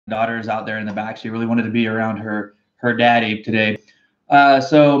daughter is out there in the back. She really wanted to be around her daddy today.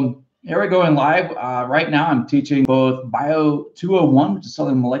 So here we're going live. Right now, I'm teaching both Bio 201, which is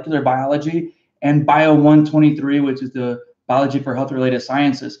cellular molecular biology, and Bio 123, which is the biology for health-related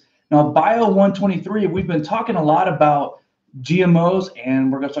sciences. Now, Bio 123, we've been talking a lot about GMOs,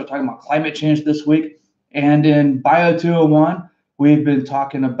 and we're going to start talking about climate change this week. And in Bio 201, we've been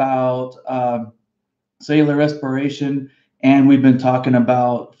talking about cellular respiration, and we've been talking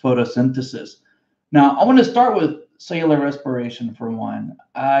about photosynthesis. Now, I want to start with cellular respiration for one.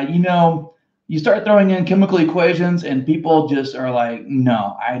 You start throwing in chemical equations and people just are like,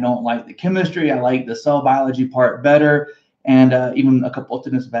 no, I don't like the chemistry. I like the cell biology part better. And even a couple of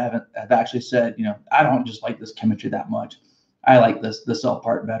students have actually said, I don't just like this chemistry that much. I like the cell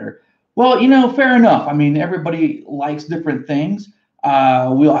part better. Well, fair enough. I mean, everybody likes different things. We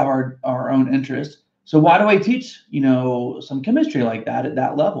all have our own interests. So why do I teach, some chemistry like that at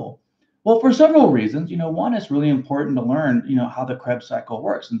that level? Well, for several reasons. One, it's really important to learn, how the Krebs cycle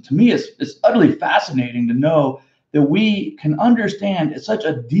works. And to me, it's utterly fascinating to know that we can understand in such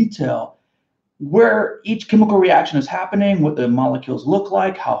a detail where each chemical reaction is happening, what the molecules look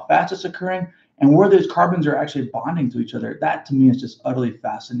like, how fast it's occurring, and where those carbons are actually bonding to each other. That to me is just utterly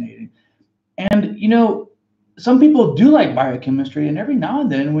fascinating. And, some people do like biochemistry, and every now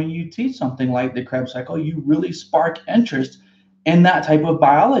and then when you teach something like the Krebs cycle, you really spark interest in that type of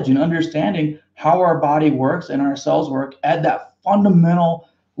biology and understanding how our body works and our cells work at that fundamental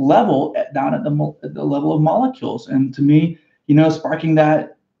level, down at the level of molecules. And to me, sparking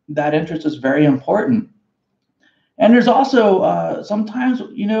that interest is very important. And there's also sometimes,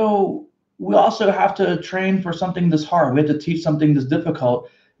 we also have to train for something that's hard. We have to teach something that's difficult.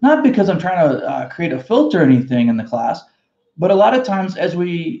 Not because I'm trying to create a filter or anything in the class, but a lot of times as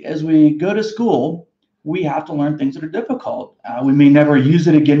we go to school, we have to learn things that are difficult. We may never use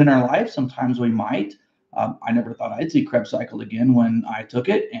it again in our life. Sometimes we might. I never thought I'd see Krebs cycle again when I took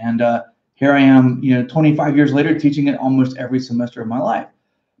it. And here I am, 25 years later, teaching it almost every semester of my life.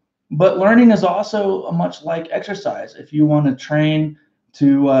 But learning is also much like exercise. If you want to train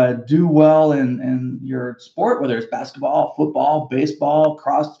to do well in your sport, whether it's basketball, football, baseball,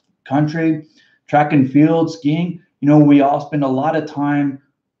 cross country, track and field, skiing, we all spend a lot of time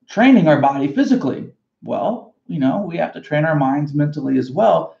training our body physically. Well, we have to train our minds mentally as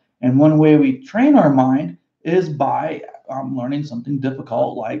well. And one way we train our mind is by learning something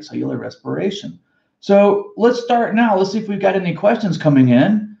difficult like cellular respiration. So let's start now. Let's see if we've got any questions coming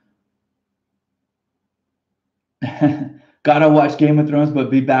in. Gotta watch Game of Thrones, but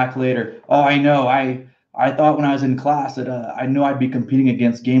be back later. Oh, I know. I thought when I was in class that I knew I'd be competing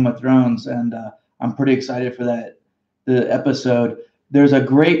against Game of Thrones, and I'm pretty excited for the episode. There's a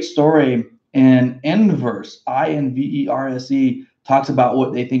great story in Inverse, INVERSE, talks about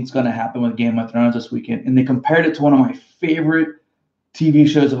what they think is going to happen with Game of Thrones this weekend, and they compared it to one of my favorite TV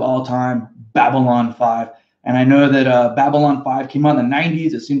shows of all time, Babylon 5. And I know that Babylon 5 came out in the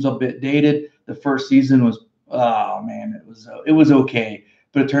 90s. It seems a bit dated. The first season was, oh man, it was okay,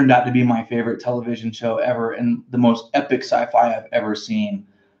 but it turned out to be my favorite television show ever and the most epic sci-fi I've ever seen.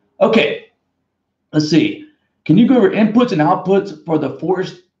 Okay, let's see. Can you go over inputs and outputs for the 4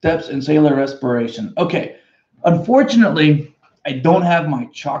 steps in cellular respiration? Okay, unfortunately, I don't have my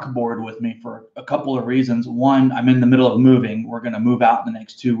chalkboard with me for a couple of reasons. One, I'm in the middle of moving. We're going to move out in the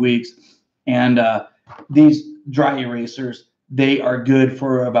next 2 weeks, and these dry erasers, they are good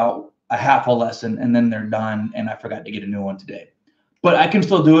for about a half a lesson, and then they're done, and I forgot to get a new one today. But I can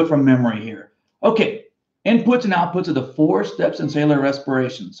still do it from memory here. Okay, inputs and outputs of the 4 steps in cellular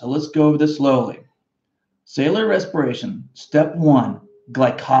respiration. So let's go over this slowly. Cellular respiration, step 1,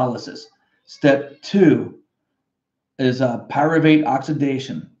 glycolysis. Step 2 is pyruvate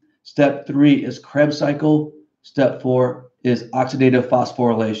oxidation. Step 3 is Krebs cycle. Step 4 is oxidative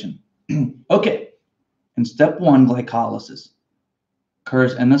phosphorylation. Okay, in step 1, glycolysis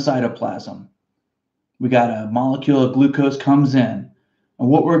occurs in the cytoplasm. We got a molecule of glucose comes in, and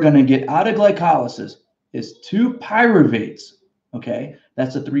what we're going to get out of glycolysis is 2 pyruvates. Okay,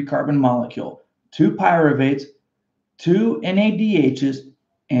 that's a 3-carbon molecule. 2 pyruvates, 2 NADHs,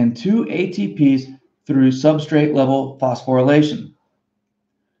 and 2 ATPs through substrate level phosphorylation.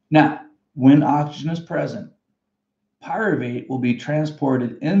 Now, when oxygen is present, pyruvate will be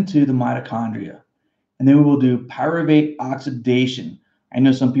transported into the mitochondria, and then we will do pyruvate oxidation. I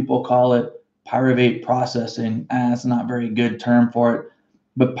know some people call it pyruvate processing. That's not a very good term for it.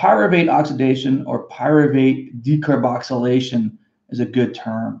 But pyruvate oxidation or pyruvate decarboxylation is a good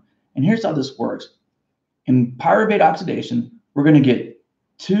term. And here's how this works. In pyruvate oxidation, we're going to get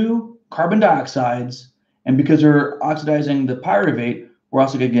 2 carbon dioxides, and because we're oxidizing the pyruvate, we're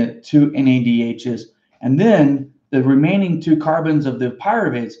also going to get 2 NADHs. And then the remaining 2 carbons of the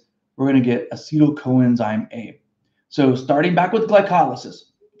pyruvates, we're going to get acetyl coenzyme A. So starting back with glycolysis,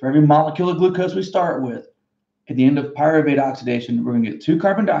 for every molecule of glucose we start with, at the end of pyruvate oxidation, we're going to get 2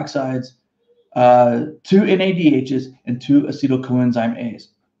 carbon dioxides, 2 NADHs, and 2 acetyl coenzyme A's.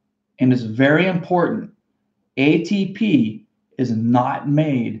 And it's very important, ATP is not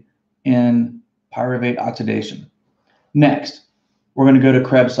made in pyruvate oxidation. Next, we're going to go to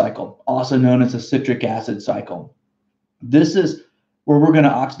Krebs cycle, also known as the citric acid cycle. This is where we're going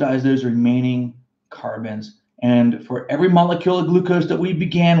to oxidize those remaining carbons. And for every molecule of glucose that we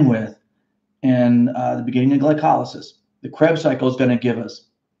began with in the beginning of glycolysis, the Krebs cycle is going to give us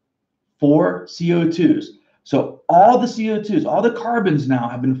 4 CO2s. So all the CO2s, all the carbons now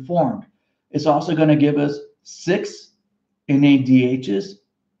have been formed. It's also going to give us 6 NADHs,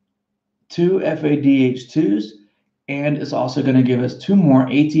 2 FADH2s, and it's also going to give us 2 more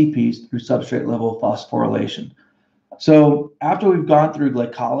ATPs through substrate level phosphorylation. So after we've gone through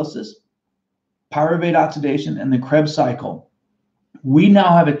glycolysis, pyruvate oxidation, and the Krebs cycle, we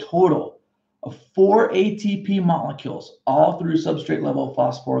now have a total of 4 ATP molecules, all through substrate level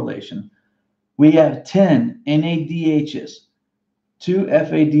phosphorylation. We have 10 NADHs, 2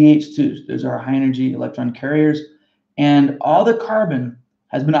 FADH2s, those are high energy electron carriers, and all the carbon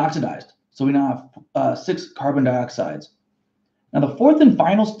has been oxidized. So we now have 6 carbon dioxides. Now the fourth and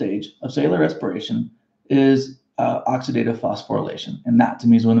final stage of cellular respiration is oxidative phosphorylation. And that to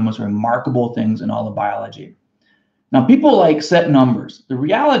me is one of the most remarkable things in all of biology. Now people like set numbers. The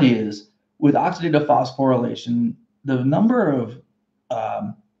reality is with oxidative phosphorylation, the number of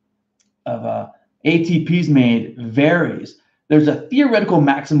ATPs made varies. There's a theoretical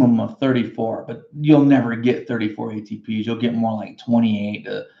maximum of 34, but you'll never get 34 ATPs. You'll get more like 28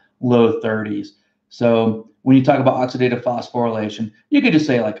 to low 30s. So when you talk about oxidative phosphorylation, you could just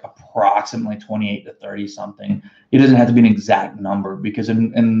say like approximately 28 to 30 something. It doesn't have to be an exact number because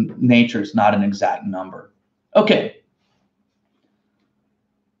in nature, it's not an exact number. Okay.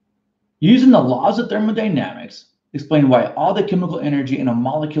 Using the laws of thermodynamics, explain why all the chemical energy in a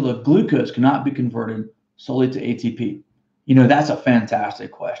molecule of glucose cannot be converted solely to ATP. You know, that's a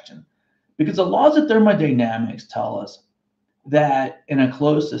fantastic question because the laws of thermodynamics tell us that in a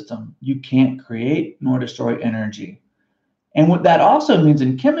closed system, you can't create nor destroy energy. And what that also means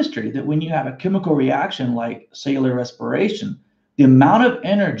in chemistry, that when you have a chemical reaction like cellular respiration, the amount of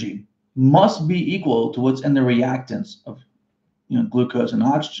energy must be equal to what's in the reactants of glucose and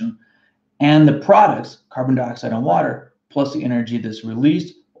oxygen, and the products, carbon dioxide and water, plus the energy that's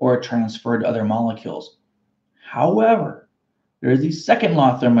released or transferred to other molecules. However, there is the second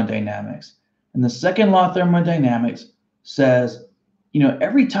law of thermodynamics. And the second law of thermodynamics says,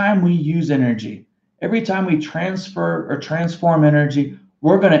 every time we use energy, every time we transfer or transform energy,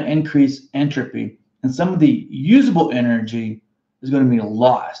 we're going to increase entropy. And some of the usable energy is going to be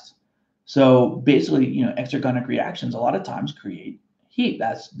lost. So basically, exergonic reactions a lot of times create heat.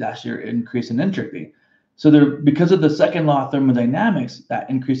 That's your increase in entropy. So because of the second law of thermodynamics, that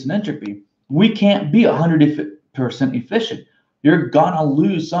increase in entropy, we can't be 100% efficient. You're gonna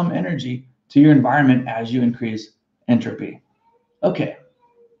lose some energy to your environment as you increase entropy. Okay.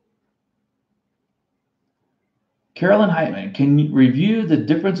 Carolyn Heitman, can you review the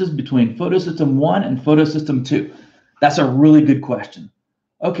differences between photosystem 1 and photosystem 2? That's a really good question.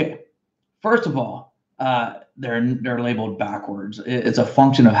 Okay. First of all, they're labeled backwards. It's a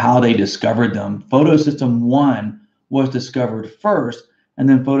function of how they discovered them. Photosystem 1 was discovered first, and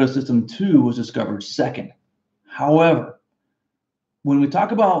then photosystem 2 was discovered second. However, when we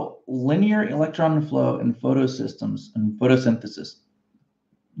talk about linear electron flow in photosystems and photosynthesis,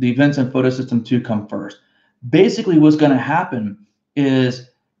 the events in photosystem 2 come first. Basically, what's going to happen is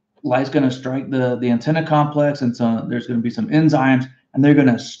light's going to strike the antenna complex, and so there's going to be some enzymes, and they're going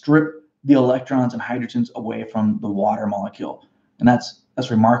to strip the electrons and hydrogens away from the water molecule. And that's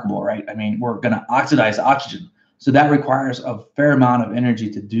remarkable, right? I mean, we're going to oxidize oxygen. So that requires a fair amount of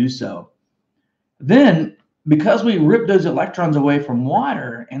energy to do so. Then, because we ripped those electrons away from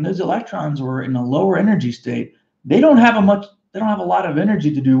water, and those electrons were in a lower energy state, they don't have a lot of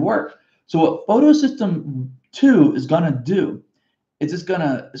energy to do work. So what photosystem 2 is going to do is it's going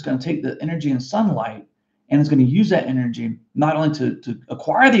to take the energy in sunlight, and it's going to use that energy not only to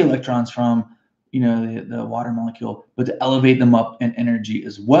acquire the electrons from the water molecule, but to elevate them up in energy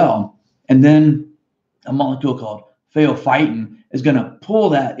as well. And then a molecule called phaophytin is going to pull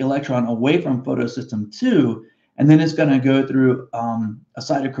that electron away from photosystem 2, and then it's going to go through a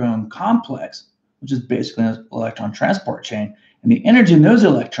cytochrome complex, which is basically an electron transport chain. And the energy in those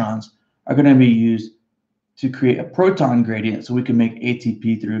electrons are going to be used to create a proton gradient so we can make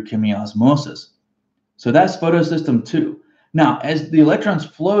ATP through chemiosmosis. So that's photosystem 2. Now, as the electrons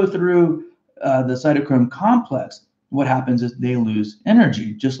flow through the cytochrome complex, what happens is they lose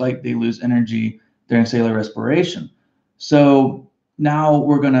energy, just like they lose energy during cellular respiration. So now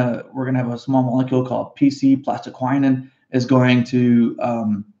we're gonna have a small molecule called PC, plastoquinin, is going to,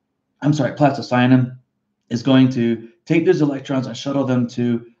 plastocyanin is going to take those electrons and shuttle them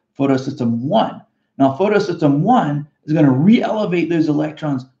to photosystem 1. Now, photosystem 1 is going to re-elevate those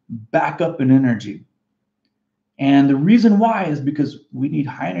electrons back up in energy. And the reason why is because we need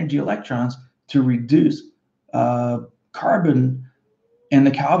high energy electrons to reduce carbon in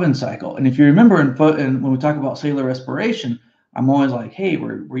the Calvin cycle. And if you remember, when we talk about cellular respiration, I'm always like, hey,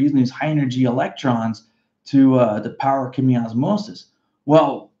 we're using these high energy electrons to power chemiosmosis.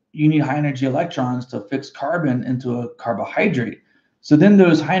 Well, you need high energy electrons to fix carbon into a carbohydrate. So then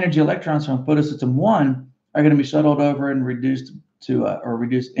those high energy electrons from photosystem 1 are going to be shuttled over and reduced to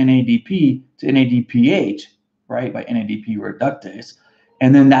reduced NADP to NADPH, right, by NADP reductase.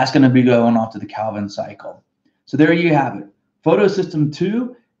 And then that's going to be going off to the Calvin cycle. So there you have it. Photosystem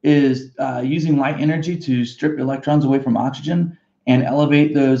 2 is using light energy to strip electrons away from oxygen and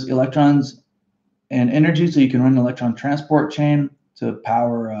elevate those electrons and energy so you can run an electron transport chain to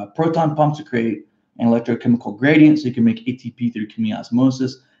power proton pumps to create an electrochemical gradient so you can make ATP through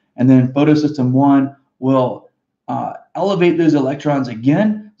chemiosmosis. And then photosystem 1 will elevate those electrons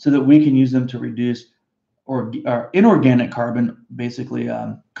again so that we can use them to reduce or inorganic carbon, basically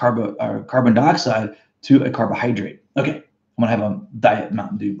carbon dioxide, to a carbohydrate. Okay, I'm gonna have a Diet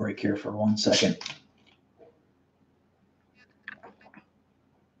Mountain Dew break here for 1 second.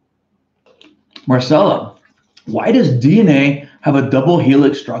 Marcella, why does DNA have a double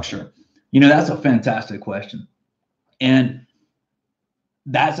helix structure? You know, that's a fantastic question. And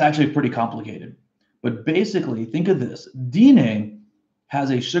that's actually pretty complicated. But basically, think of this. DNA has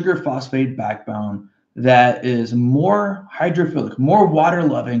a sugar phosphate backbone that is more hydrophilic, more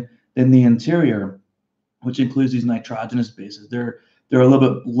water-loving than the interior, which includes these nitrogenous bases. They're a little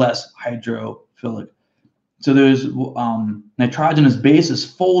bit less hydrophilic. So those nitrogenous bases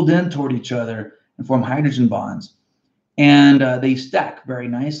fold in toward each other and form hydrogen bonds. And they stack very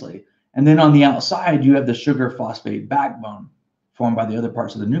nicely. And then on the outside, you have the sugar phosphate backbone formed by the other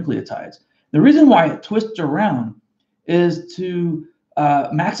parts of the nucleotides. The reason why it twists around is to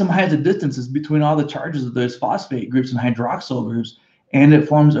maximize the distances between all the charges of those phosphate groups and hydroxyl groups, and it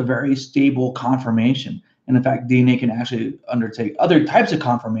forms a very stable conformation. And in fact, DNA can actually undertake other types of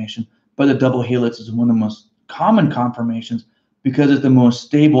conformation, but the double helix is one of the most common conformations because it's the most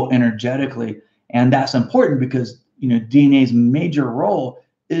stable energetically. And that's important because, you know, DNA's major role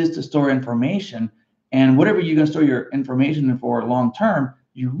is to store information. And whatever you're going to store your information in for long term,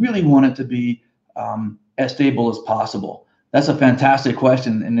 you really want it to be as stable as possible. That's a fantastic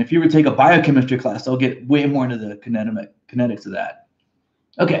question. And if you would take a biochemistry class, they'll get way more into the kinetics of that.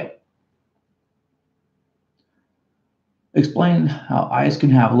 Okay. Explain how ice can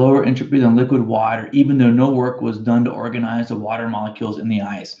have lower entropy than liquid water, even though no work was done to organize the water molecules in the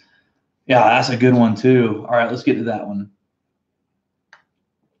ice. Yeah, that's a good one too. All right, let's get to that one.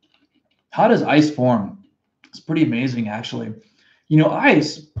 How does ice form? It's pretty amazing, actually. You know,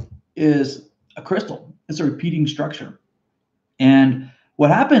 ice is a crystal. It's a repeating structure. And what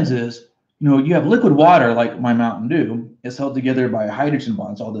happens is, you know, you have liquid water like my Mountain Dew. It's held together by hydrogen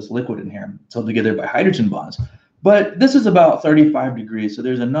bonds. All this liquid in here, it's held together by hydrogen bonds. But this is about 35 degrees. So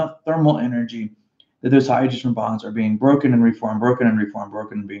there's enough thermal energy that those hydrogen bonds are being broken and reformed, broken and reformed,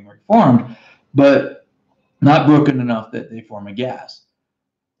 broken and being reformed, but not broken enough that they form a gas.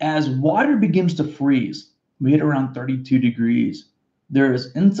 As water begins to freeze, we hit around 32 degrees, there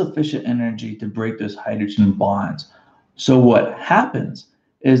is insufficient energy to break those hydrogen bonds. So what happens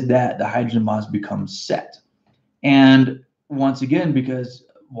is that the hydrogen bonds become set. And once again, because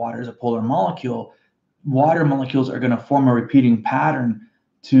water is a polar molecule, water molecules are going to form a repeating pattern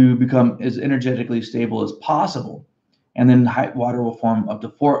to become as energetically stable as possible. And then water will form up to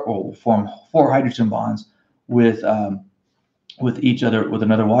four hydrogen bonds with other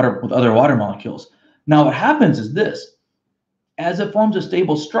water molecules. Now what happens is this: as it forms a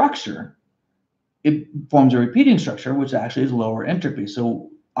stable structure, it forms a repeating structure, which actually is lower entropy. So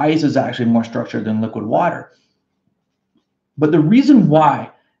ice is actually more structured than liquid water. But the reason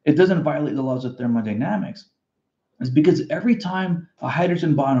why it doesn't violate the laws of thermodynamics is because every time a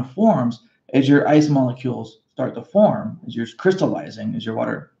hydrogen bond forms, as your ice molecules start to form, as you're crystallizing, as your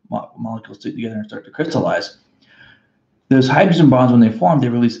water molecules stick together and start to crystallize, those hydrogen bonds, when they form, they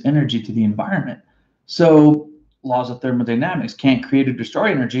release energy to the environment. So laws of thermodynamics: can't create or destroy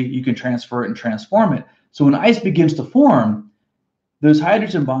energy, you can transfer it and transform it. So when ice begins to form, those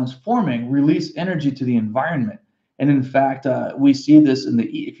hydrogen bonds forming release energy to the environment. And in fact, we see this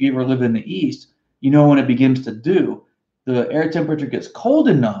if you ever live in the East, when it begins to do, the air temperature gets cold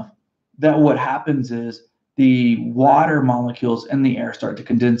enough that what happens is the water molecules in the air start to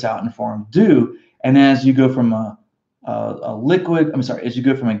condense out and form dew. And as you go from a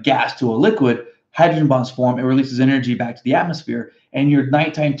gas to a liquid, hydrogen bonds form, it releases energy back to the atmosphere, and your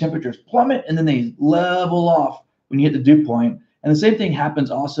nighttime temperatures plummet, and then they level off when you hit the dew point. And the same thing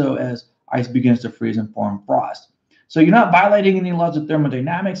happens also as ice begins to freeze and form frost. So you're not violating any laws of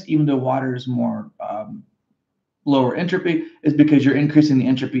thermodynamics, even though water is more lower entropy, is because you're increasing the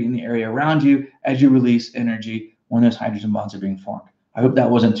entropy in the area around you as you release energy when those hydrogen bonds are being formed. I hope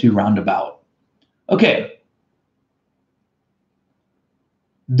that wasn't too roundabout. Okay.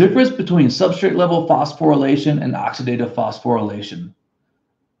 Difference between substrate level phosphorylation and oxidative phosphorylation.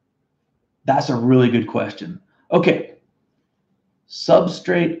 That's a really good question. Okay.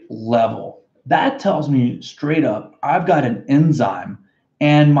 Substrate level. That tells me straight up, I've got an enzyme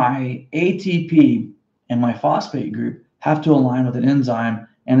and my ATP and my phosphate group have to align with an enzyme,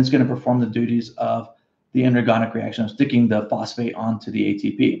 and it's going to perform the duties of the endergonic reaction of sticking the phosphate onto the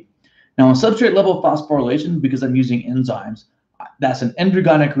ATP. Now, in substrate level phosphorylation, because I'm using enzymes, that's an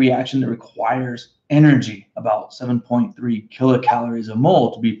endergonic reaction that requires energy, about 7.3 kilocalories a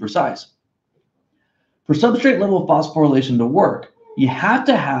mole to be precise. For substrate level phosphorylation to work, you have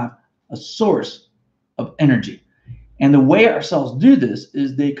to have a source of energy. And the way our cells do this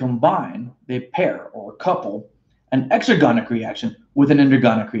is they pair or couple an exergonic reaction with an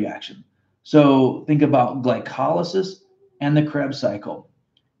endergonic reaction. So think about glycolysis and the Krebs cycle.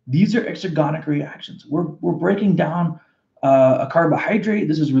 These are exergonic reactions. We're breaking down a carbohydrate.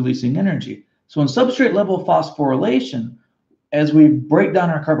 This is releasing energy. So in substrate level phosphorylation, as we break down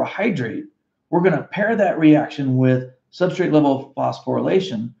our carbohydrate, we're going to pair that reaction with substrate level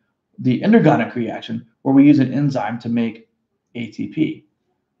phosphorylation, the endergonic reaction, where we use an enzyme to make ATP.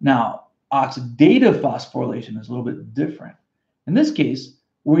 Now, oxidative phosphorylation is a little bit different. In this case,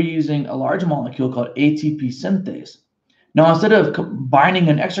 we're using a large molecule called ATP synthase. Now, instead of combining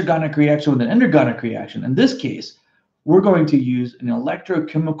an exergonic reaction with an endergonic reaction, in this case, we're going to use an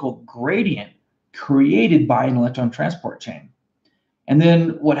electrochemical gradient created by an electron transport chain. And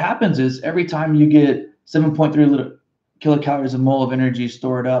then what happens is every time you get 7.3 kilocalories a mole of energy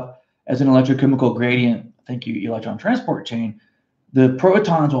stored up as an electrochemical gradient, thank you, electron transport chain, the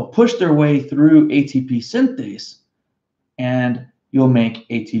protons will push their way through ATP synthase and you'll make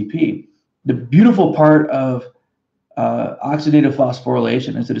ATP. The beautiful part of oxidative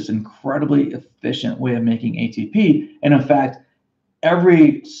phosphorylation is that it's an incredibly efficient way of making ATP. And in fact,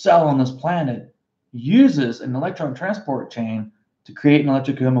 every cell on this planet uses an electron transport chain to create an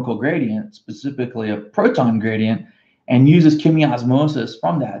electrochemical gradient, specifically a proton gradient, and uses chemiosmosis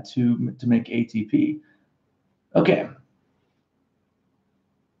from that to make ATP. Okay.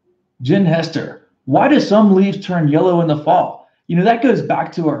 Jen Hester, why do some leaves turn yellow in the fall? That goes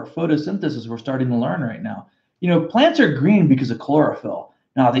back to our photosynthesis we're starting to learn right now. Plants are green because of chlorophyll.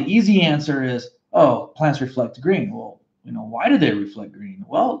 Now, the easy answer is, oh, plants reflect green. Well, why do they reflect green?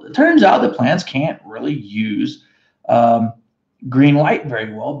 Well, it turns out that plants can't really use green light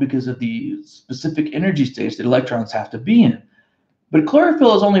very well because of the specific energy states that electrons have to be in. But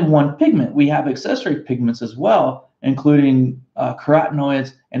chlorophyll is only one pigment. We have accessory pigments as well, including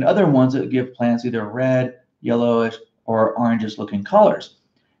carotenoids and other ones that give plants either red, yellowish, or orangish looking colors.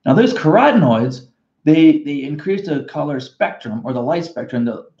 Now, those carotenoids, they increase the color spectrum or the light spectrum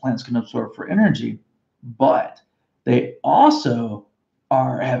that plants can absorb for energy, but they also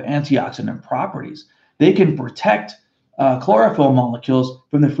have antioxidant properties. They can protect chlorophyll molecules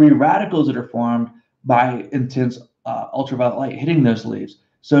from the free radicals that are formed by intense ultraviolet light hitting those leaves.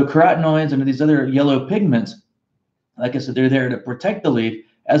 So carotenoids and these other yellow pigments, like I said, they're there to protect the leaf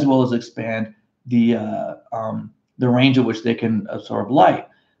as well as expand the range at which they can absorb light.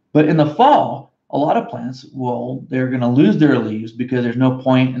 But in the fall, a lot of plants they're going to lose their leaves because there's no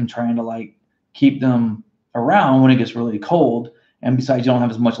point in trying to keep them around when it gets really cold. And besides, you don't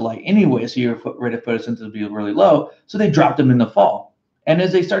have as much light anyway, so your rate of photosynthesis will be really low. So they drop them in the fall. And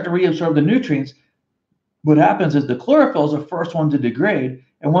as they start to reabsorb the nutrients, what happens is the chlorophyll is the first one to degrade.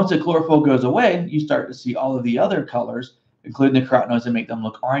 And once the chlorophyll goes away, you start to see all of the other colors, including the carotenoids, that make them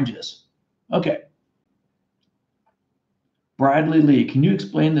look oranges. Okay. Bradley Lee, can you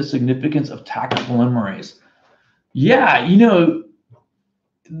explain the significance of Taq polymerase? Yeah,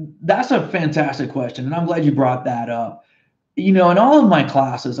 that's a fantastic question, and I'm glad you brought that up. In all of my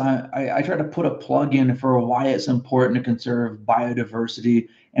classes, I try to put a plug in for why it's important to conserve biodiversity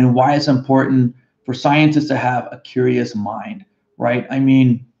and why it's important for scientists to have a curious mind, right? I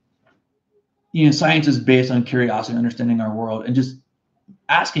mean, science is based on curiosity, understanding our world, and just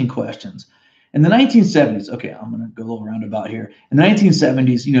asking questions. In the 1970s, okay, I'm going to go a little roundabout here. In the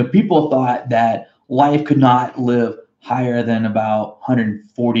 1970s, people thought that life could not live higher than about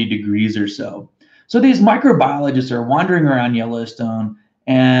 140 degrees or so. So these microbiologists are wandering around Yellowstone,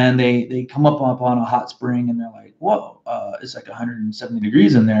 and they come up on a hot spring, and they're like, whoa, it's like 170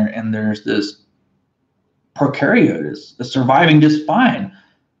 degrees in there, and there's this prokaryote is surviving just fine.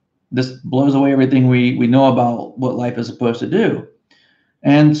 This blows away everything we know about what life is supposed to do.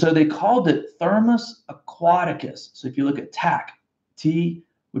 And so they called it Thermus aquaticus. So if you look at TAC, T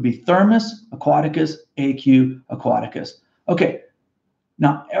would be Thermus aquaticus, AQ aquaticus. Okay,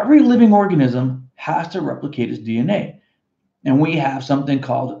 now every living organism has to replicate its DNA. And we have something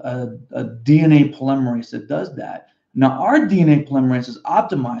called a DNA polymerase that does that. Now our DNA polymerase is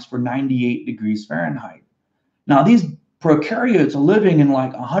optimized for 98 degrees Fahrenheit. Now these prokaryotes are living in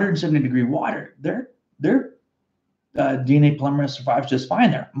like 170 degree water. Their DNA polymerase survives just fine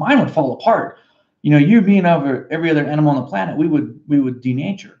there. Mine would fall apart. You being over every other animal on the planet, we would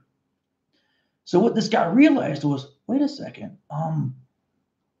denature. So what this guy realized was, wait a second,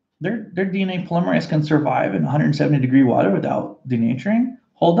 their DNA polymerase can survive in 170 degree water without denaturing.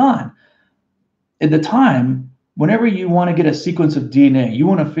 Hold on. At the time, whenever you want to get a sequence of DNA, you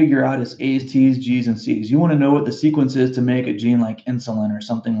want to figure out its A's, T's, G's, and C's. You want to know what the sequence is to make a gene like insulin or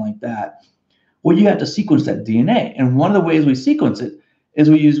something like that. Well, you have to sequence that DNA. And one of the ways we sequence it is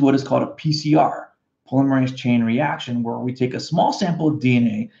we use what is called a PCR, polymerase chain reaction, where we take a small sample of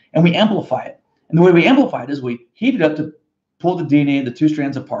DNA and we amplify it. And the way we amplify it is we heat it up to pull the DNA, the two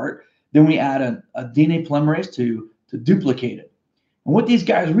strands apart. Then we add a DNA polymerase to duplicate it. And what these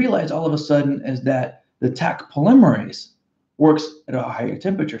guys realize all of a sudden is that the TAC polymerase works at a higher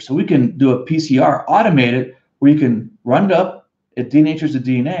temperature. So we can do a PCR, automate it, where you can run it up, it denatures the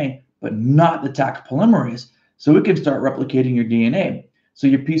DNA, but not the TAC polymerase. So we can start replicating your DNA. So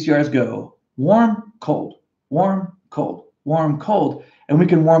your PCRs go warm, cold, warm, cold, warm, cold, and we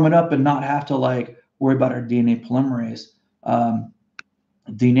can warm it up and not have to worry about our DNA polymerase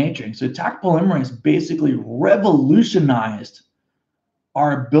denaturing. So TAC polymerase basically revolutionized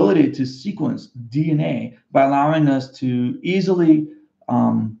our ability to sequence DNA by allowing us to easily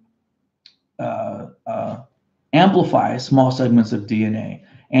amplify small segments of DNA.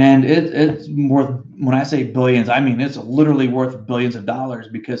 And it's worth, when I say billions, I mean it's literally worth billions of dollars,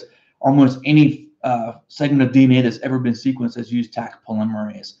 because almost any segment of DNA that's ever been sequenced has used TAC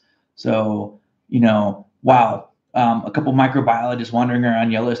polymerase. So, wow. A couple microbiologists wandering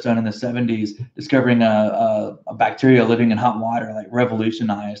around Yellowstone in the 70s, discovering a bacteria living in hot water,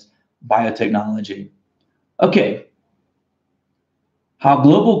 revolutionized biotechnology. Okay.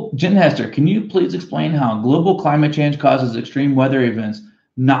 Jen Hester, can you please explain how global climate change causes extreme weather events,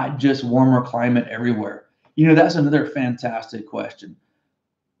 not just warmer climate everywhere? That's another fantastic question.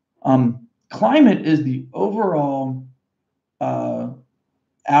 Climate is the overall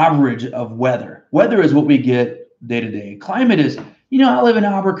average of weather. Weather is what we get day to day. Climate is, I live in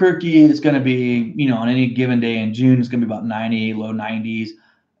Albuquerque. It's going to be, on any given day in June, it's going to be about 90, low 90s,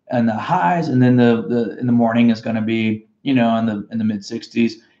 and the highs, and then the in the morning is going to be, in the mid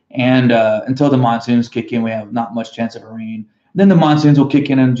 60s, and until the monsoons kick in, we have not much chance of rain. Then the monsoons will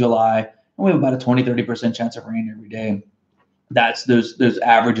kick in July, and we have about a 20-30% chance of rain every day. That's those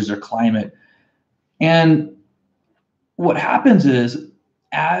averages are climate. And what happens is,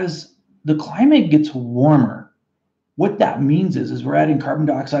 as the climate gets warmer, what that means is we're adding carbon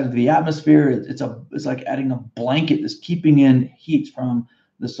dioxide into the atmosphere. It's like adding a blanket that's keeping in heat from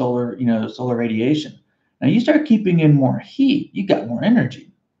the solar radiation. Now you start keeping in more heat, you got more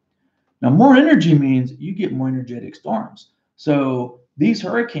energy. Now more energy means you get more energetic storms. So these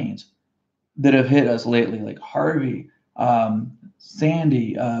hurricanes that have hit us lately, like Harvey,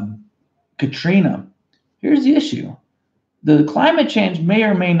 Sandy, Katrina, here's the issue. The climate change may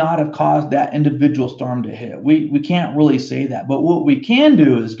or may not have caused that individual storm to hit. We can't really say that. But what we can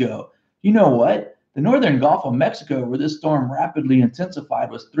do is go, you know what? The northern Gulf of Mexico, where this storm rapidly intensified,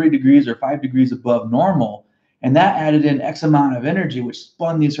 was 3 degrees or 5 degrees above normal. And that added in X amount of energy, which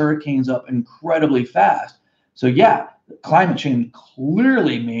spun these hurricanes up incredibly fast. So yeah, climate change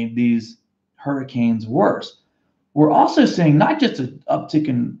clearly made these hurricanes worse. We're also seeing not just an uptick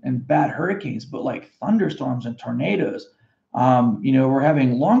in bad hurricanes, but thunderstorms and tornadoes. We're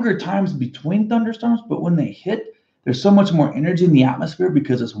having longer times between thunderstorms, but when they hit, there's so much more energy in the atmosphere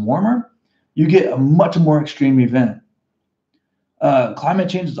because it's warmer. You get a much more extreme event. Climate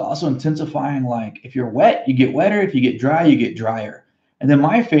change is also intensifying. If you're wet, you get wetter. If you get dry, you get drier. And then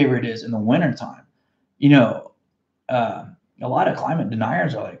my favorite is in the wintertime. you know, a lot of climate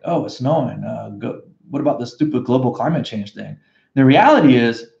deniers are like, oh, it's snowing. What about this stupid global climate change thing? The reality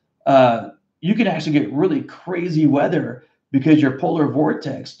is, you can actually get really crazy weather because your polar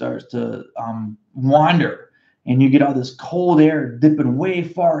vortex starts to wander, and you get all this cold air dipping way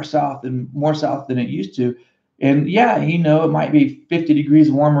far south and more south than it used to. And yeah, it might be 50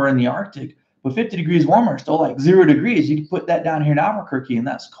 degrees warmer in the Arctic, but 50 degrees warmer is still like 0 degrees. You can put that down here in Albuquerque, and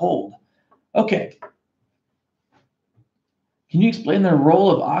that's cold. Okay. Can you explain the role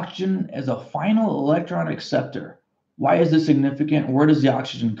of oxygen as a final electron acceptor? Why is this significant? Where does the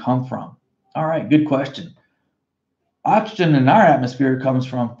oxygen come from? All right, good question. Oxygen in our atmosphere comes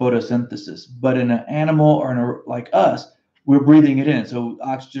from photosynthesis, but in an animal or like us, we're breathing it in. So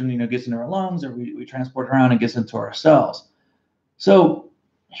oxygen, gets into our lungs, or we transport it around and gets into our cells. So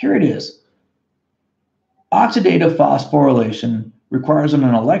here it is. Oxidative phosphorylation requires an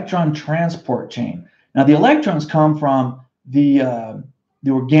electron transport chain. Now, the electrons come from the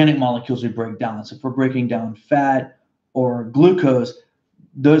organic molecules we break down. So if we're breaking down fat or glucose,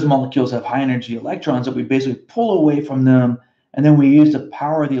 those molecules have high energy electrons that we basically pull away from them, and then we use to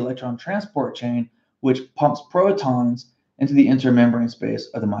power the electron transport chain, which pumps protons into the intermembrane space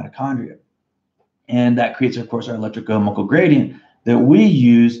of the mitochondria. And that creates, of course, our electrochemical gradient that we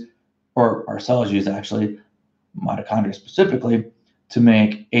use, or our cells use actually, mitochondria specifically, to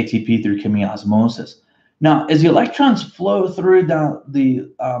make ATP through chemiosmosis. Now, as the electrons flow through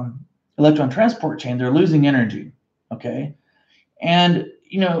the electron transport chain, they're losing energy, okay? And,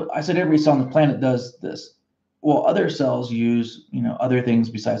 I said every cell on the planet does this. Well, other cells use, other things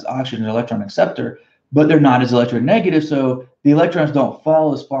besides oxygen, an electron acceptor, but they're not as electronegative, so the electrons don't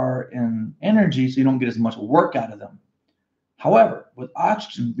fall as far in energy, so you don't get as much work out of them. However, with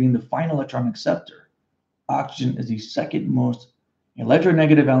oxygen being the final electron acceptor, oxygen is the second most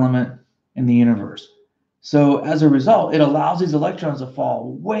electronegative element in the universe. So as a result, it allows these electrons to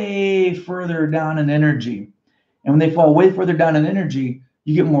fall way further down in energy. And when they fall way further down in energy,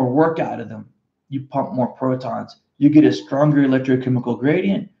 you get more work out of them. You pump more protons. You get a stronger electrochemical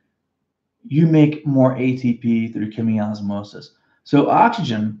gradient. You make more ATP through chemiosmosis. So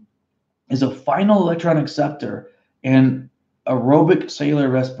oxygen is a final electron acceptor, and aerobic cellular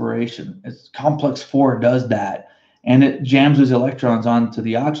respiration, it's complex 4 does that. And it jams those electrons onto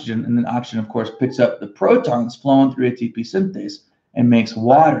the oxygen, and then oxygen, of course, picks up the protons flowing through ATP synthase and makes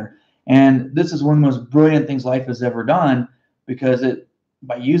water. And this is one of the most brilliant things life has ever done, because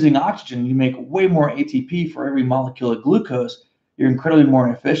by using oxygen, you make way more ATP for every molecule of glucose. You're incredibly more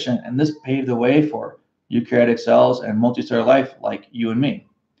efficient, and this paved the way for eukaryotic cells and multicellular life like you and me.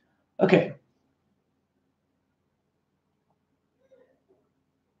 Okay.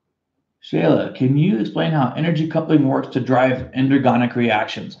 Shayla, can you explain how energy coupling works to drive endergonic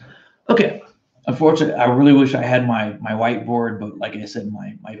reactions? Okay. Unfortunately, I really wish I had my whiteboard, but like I said,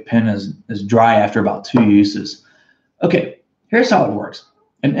 my pen is dry after about 2 uses. Okay, here's how it works.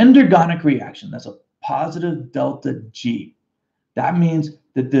 An endergonic reaction, that's a positive delta G. That means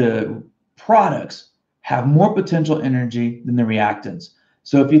that the products have more potential energy than the reactants.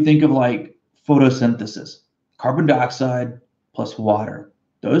 So if you think of like photosynthesis, carbon dioxide plus water,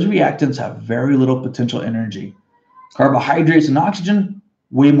 those reactants have very little potential energy. Carbohydrates and oxygen,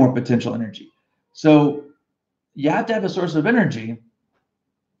 way more potential energy. So you have to have a source of energy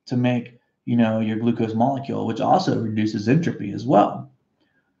to make, your glucose molecule, which also reduces entropy as well.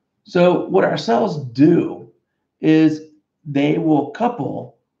 So what our cells do is they will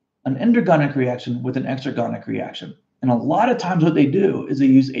couple an endergonic reaction with an exergonic reaction. And a lot of times what they do is they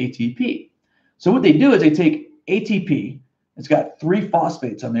use ATP. So what they do is they take ATP, it's got 3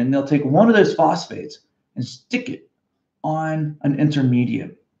 phosphates on it, and they'll take one of those phosphates and stick it on an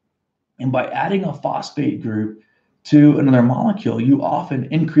intermediate. And by adding a phosphate group to another molecule, you often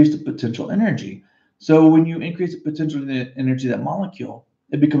increase the potential energy. So when you increase the potential energy of that molecule,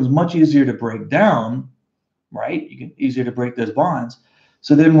 it becomes much easier to break down, right? You can easier to break those bonds.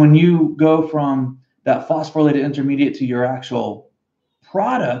 So then when you go from that phosphorylated intermediate to your actual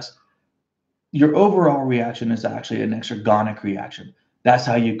products, your overall reaction is actually an exergonic reaction. That's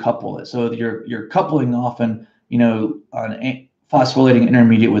how you couple it. So you're coupling often, on a phosphorylating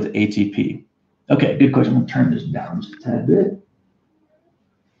intermediate with ATP. Okay, good question. I'm going to turn this down just a tad bit.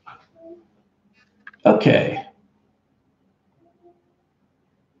 Okay.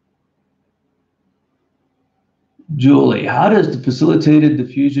 Julie, how does the facilitated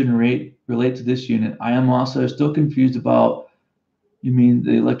diffusion rate relate to this unit? I am also still confused about, you mean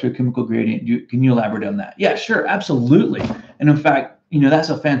the electrochemical gradient. Can you elaborate on that? Yeah, sure, absolutely. And in fact, that's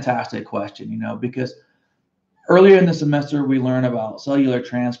a fantastic question, because earlier in the semester, we learned about cellular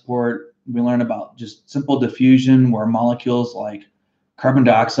transport, we learn about just simple diffusion, where molecules like carbon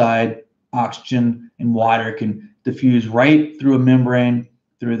dioxide, oxygen, and water can diffuse right through a membrane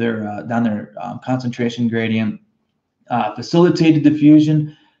through their down their concentration gradient. Facilitated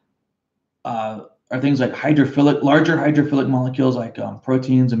diffusion are things like larger hydrophilic molecules like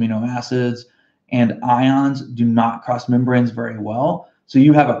proteins, amino acids, and ions do not cross membranes very well. So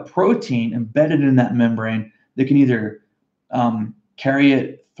you have a protein embedded in that membrane that can either carry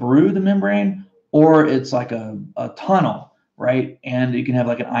it through the membrane, or it's like a tunnel, right? And you can have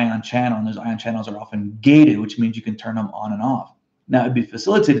like an ion channel, and those ion channels are often gated, which means you can turn them on and off. Now it'd be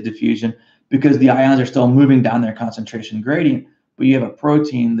facilitated diffusion because the ions are still moving down their concentration gradient, but you have a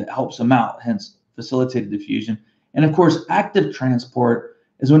protein that helps them out, hence facilitated diffusion. And of course, active transport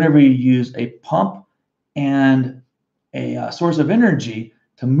is whenever you use a pump and a source of energy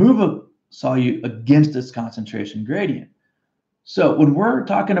to move a solute against its concentration gradient. So when we're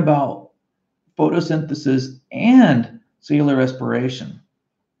talking about photosynthesis and cellular respiration,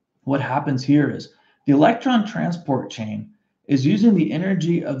 what happens here is the electron transport chain is using the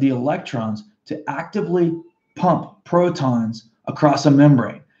energy of the electrons to actively pump protons across a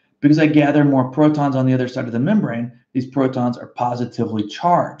membrane. Because I gather more protons on the other side of the membrane, these protons are positively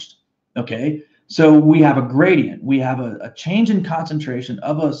charged. Okay, so we have a gradient. We have a change in concentration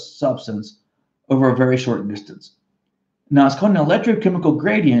of a substance over a very short distance. Now it's called an electrochemical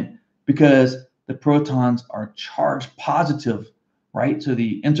gradient because the protons are charged positive, right? So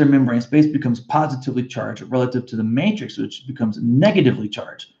the intermembrane space becomes positively charged relative to the matrix, which becomes negatively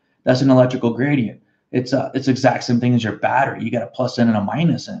charged. That's an electrical gradient. It's exact same thing as your battery. You got a plus end and a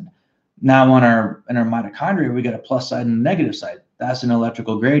minus end. Now in our mitochondria, we got a plus side and a negative side. That's an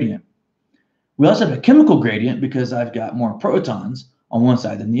electrical gradient. We also have a chemical gradient because I've got more protons on one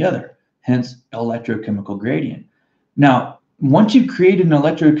side than the other, hence electrochemical gradient. Now, once you've created an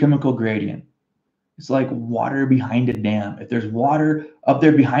electrochemical gradient, it's like water behind a dam. If there's water up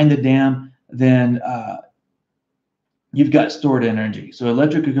there behind the dam, then you've got stored energy. So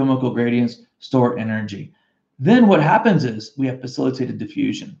electrochemical gradients store energy. Then what happens is we have facilitated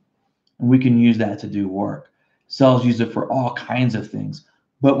diffusion, and we can use that to do work. Cells use it for all kinds of things.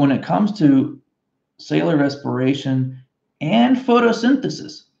 But when it comes to cellular respiration and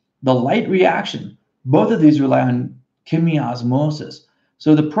photosynthesis, the light reaction, both of these rely on chemiosmosis.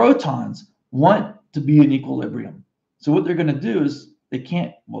 So the protons want to be in equilibrium. So what they're going to do is they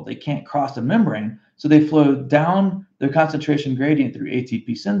can't cross the membrane, so they flow down their concentration gradient through ATP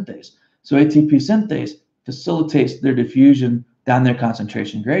synthase. So ATP synthase facilitates their diffusion down their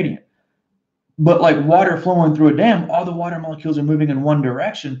concentration gradient. But like water flowing through a dam, all the water molecules are moving in one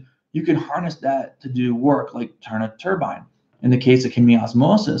direction. You can harness that to do work like turn a turbine. In the case of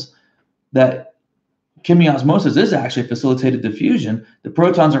chemiosmosis, that chemiosmosis is actually facilitated diffusion. The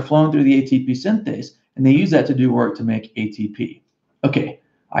protons are flowing through the ATP synthase, and they use that to do work to make ATP. Okay,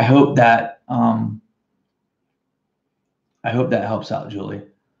 I hope that helps out, Julie.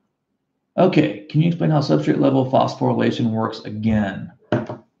 Okay, can you explain how substrate level phosphorylation works again?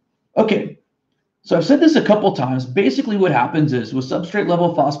 Okay, so I've said this a couple times. Basically what happens is with substrate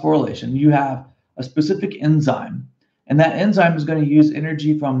level phosphorylation, you have a specific enzyme, and that enzyme is going to use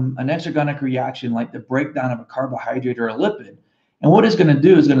energy from an exergonic reaction like the breakdown of a carbohydrate or a lipid. And what it's going to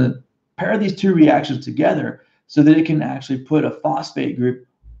do is going to pair these two reactions together so that it can actually put a phosphate group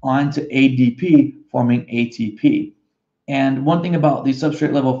onto ADP, forming ATP. And one thing about the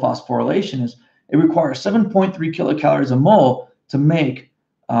substrate level phosphorylation is it requires 7.3 kilocalories a mole to make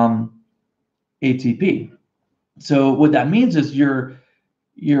ATP. So what that means is your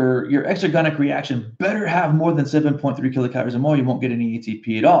exergonic reaction better have more than 7.3 kilocalories a mole. You won't get any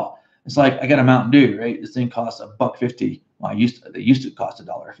ATP at all. It's like I got a Mountain Dew, right? This thing costs $1.50. Well, they used to cost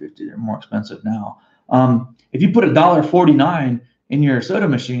 $1.50. They're more expensive now. If you put $1.49 in your soda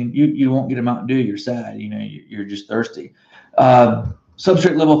machine, you won't get a Mountain Dew. You're sad. You know, you're just thirsty.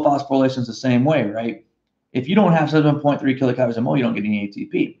 Substrate level phosphorylation is the same way, right? If you don't have 7.3 kilocalories a mole, you don't get any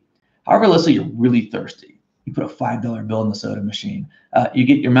ATP. However, let's say you're really thirsty. You put a $5 bill in the soda machine. You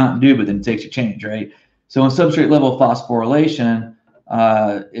get your Mountain Dew, but then it takes your change, right? So in substrate level phosphorylation,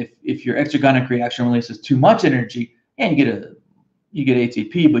 if your exergonic reaction releases too much energy, and you get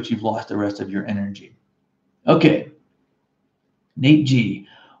ATP, but you've lost the rest of your energy. Okay, Nate G.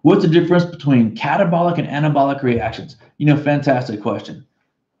 What's the difference between catabolic and anabolic reactions? You know, fantastic question.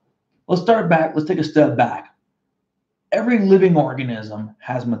 Let's start back. Let's take a step back. Every living organism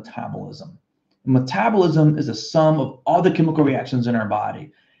has metabolism. Metabolism is a sum of all the chemical reactions in our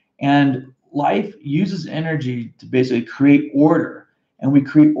body. And life uses energy to basically create order. And we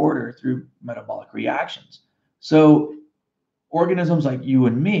create order through metabolic reactions. So organisms like you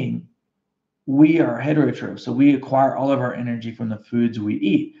and me, we are heterotrophs, so we acquire all of our energy from the foods we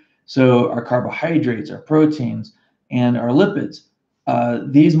eat. So our carbohydrates, our proteins, and our lipids,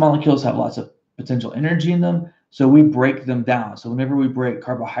 these molecules have lots of potential energy in them, so we break them down. So whenever we break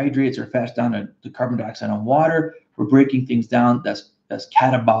carbohydrates or fats down to carbon dioxide and water, we're breaking things down. That's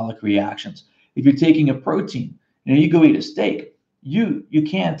catabolic reactions. If you're taking a protein, you go eat a steak, you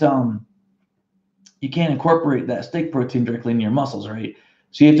can't incorporate that steak protein directly into your muscles, right?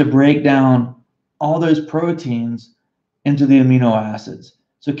 So you have to break down all those proteins into the amino acids.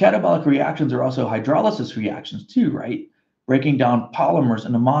 So catabolic reactions are also hydrolysis reactions too, right? Breaking down polymers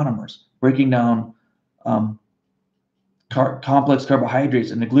into monomers, breaking down complex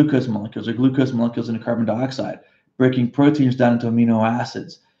carbohydrates into glucose molecules or glucose molecules into carbon dioxide, breaking proteins down into amino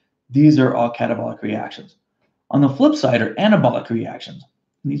acids. These are all catabolic reactions. On the flip side are anabolic reactions.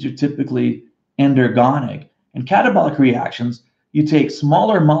 These are typically endergonic. In catabolic reactions, you take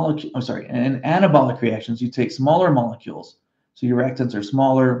smaller molecules, in anabolic reactions, you take smaller molecules. So your reactants are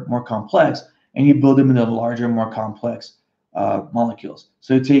smaller, more complex, and you build them into larger, more complex molecules.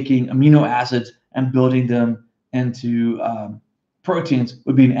 So taking amino acids and building them into proteins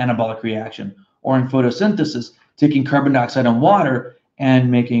would be an anabolic reaction. Or in photosynthesis, taking carbon dioxide and water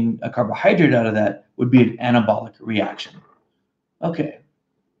and making a carbohydrate out of that would be an anabolic reaction. Okay.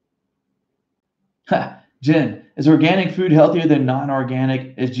 Jen, is organic food healthier than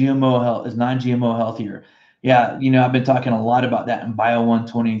non-organic? Is non-GMO healthier? Yeah, I've been talking a lot about that in Bio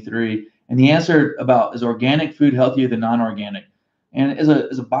 123. And the answer about is organic food healthier than non-organic? And as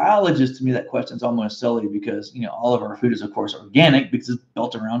a biologist, to me, that question is almost silly because, all of our food is, of course, organic because it's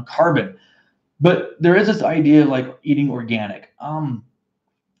built around carbon. But there is this idea of like eating organic.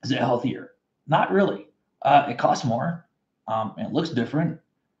 Is it healthier? Not really. It costs more. It looks different,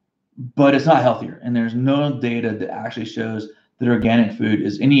 but it's not healthier. And there's no data that actually shows that organic food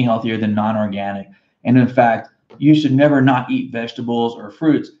is any healthier than non-organic. And in fact, you should never not eat vegetables or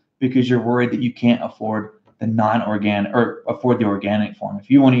fruits because you're worried that you can't afford the non-organic or afford the organic form. If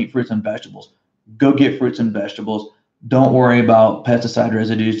you want to eat fruits and vegetables, go get fruits and vegetables. Don't worry about pesticide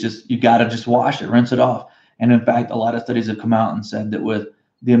residues. You got to just wash it, rinse it off. And in fact, a lot of studies have come out and said that with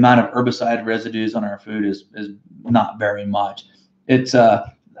the amount of herbicide residues on our food is not very much.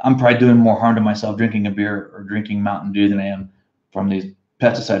 I'm probably doing more harm to myself drinking a beer or drinking Mountain Dew than I am from these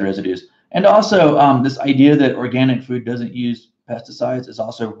pesticide residues. And also, this idea that organic food doesn't use pesticides is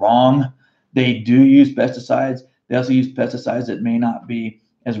also wrong. They do use pesticides. They also use pesticides that may not be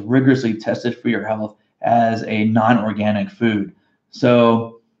as rigorously tested for your health as a non-organic food.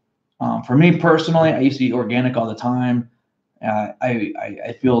 So for me personally, I used to eat organic all the time.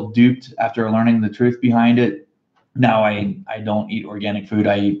 I feel duped after learning the truth behind it. Now I don't eat organic food.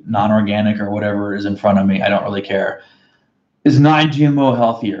 I eat non-organic or whatever is in front of me. I don't really care. Is non-GMO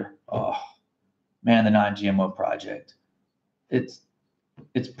healthier? Oh man, the non-GMO project. It's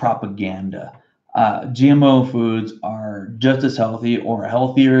propaganda. GMO foods are just as healthy or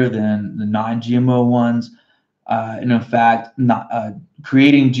healthier than the non-GMO ones. And in fact,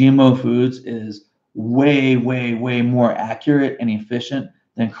 creating GMO foods is way, way, way more accurate and efficient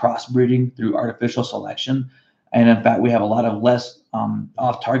than crossbreeding through artificial selection. And in fact, we have a lot of less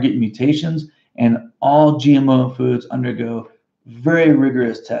off-target mutations, and all GMO foods undergo very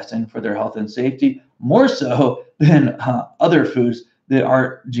rigorous testing for their health and safety, more so than other foods that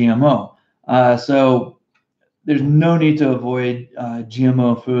aren't GMO. So there's no need to avoid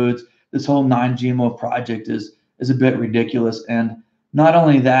GMO foods. This whole non-GMO project is a bit ridiculous. And not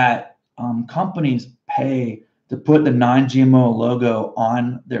only that, companies pay to put the non-GMO logo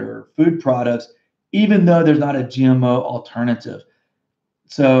on their food products, even though there's not a GMO alternative.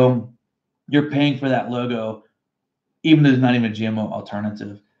 So you're paying for that logo, even though there's not even a GMO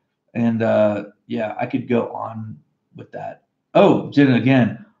alternative. And yeah, I could go on with that. Oh, Jen,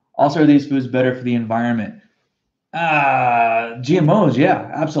 again, also are these foods better for the environment? GMOs,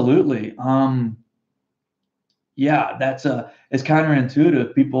 yeah, absolutely. Yeah, it's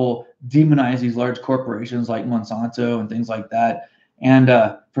counterintuitive. People demonize these large corporations like Monsanto and things like that. And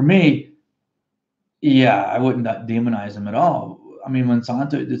for me, yeah, I wouldn't demonize them at all. I mean,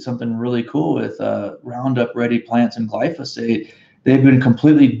 Monsanto did something really cool with Roundup Ready plants and glyphosate. They've been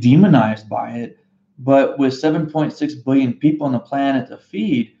completely demonized by it. But with 7.6 billion people on the planet to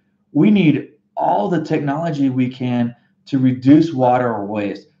feed, we need all the technology we can to reduce water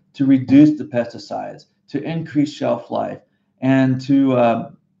waste, to reduce the pesticides, to increase shelf life, and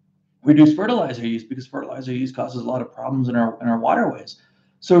to reduce fertilizer use, because fertilizer use causes a lot of problems in our waterways.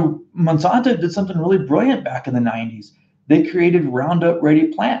 So Monsanto did something really brilliant back in the 90s. They created Roundup Ready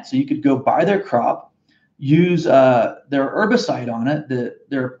plants. So you could go buy their crop, use their herbicide on it that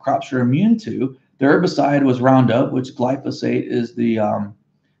their crops are immune to. The herbicide was Roundup, which glyphosate is the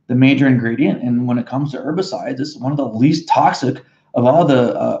major ingredient. And when it comes to herbicides, it's one of the least toxic of all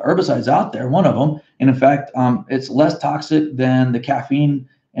the herbicides out there, one of them. And in fact, it's less toxic than the caffeine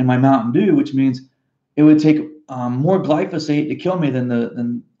in my Mountain Dew, which means it would take more glyphosate to kill me than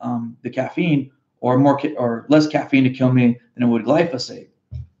the caffeine, or or less caffeine to kill me than it would glyphosate.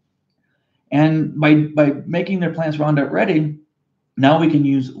 And by making their plants Roundup ready, now we can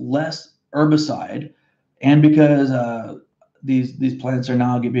use less herbicide. And because these plants are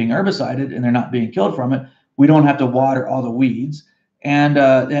now being herbicided and they're not being killed from it, we don't have to water all the weeds, and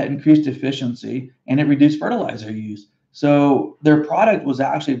that increased efficiency, and it reduced fertilizer use. So their product was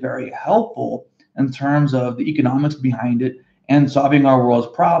actually very helpful in terms of the economics behind it and solving our world's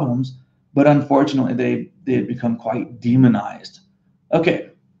problems. But unfortunately, they had become quite demonized. Okay.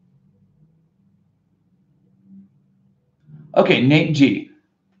 Okay, Nate G.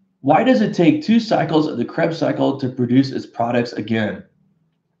 Why does it take 2 cycles of the Krebs cycle to produce its products again?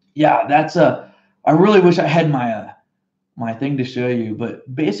 Yeah, I really wish I had my thing to show you,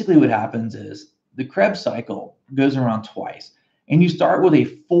 but basically what happens is the Krebs cycle goes around twice, and you start with a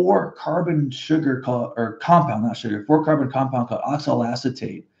 4-carbon compound called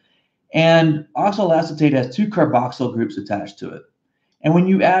oxaloacetate. And oxaloacetate has 2 carboxyl groups attached to it. And when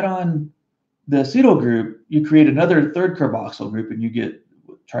you add on the acetyl group, you create another 3rd carboxyl group, and you get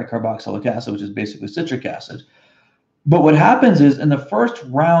tricarboxylic acid, which is basically citric acid. But what happens is in the first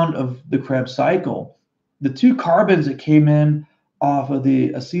round of the Krebs cycle, the 2 carbons that came in off of the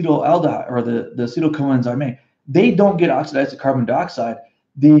acetylaldehyde, or the acetyl coenzyme A, they don't get oxidized to carbon dioxide.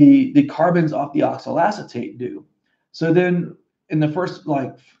 The carbons off the oxaloacetate do. So then in the first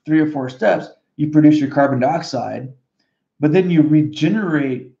 3 or 4 steps, you produce your carbon dioxide, but then you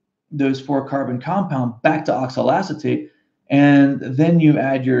regenerate those 4-carbon compound back to oxaloacetate, and then you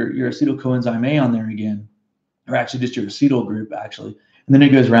add your acetyl coenzyme A on there again, or actually just your acetyl group actually, and then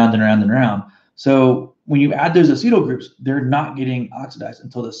it goes round and round and round. So when you add those acetyl groups, they're not getting oxidized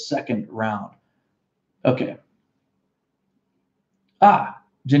until the 2nd round. Okay.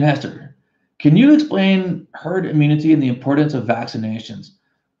 Jen Hester, can you explain herd immunity and the importance of vaccinations?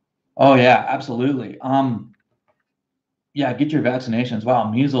 Oh yeah, absolutely. Yeah, get your vaccinations. Wow,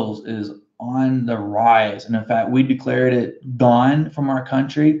 measles is on the rise. And in fact, we declared it gone from our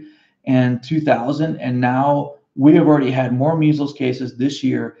country in 2000. And now we have already had more measles cases this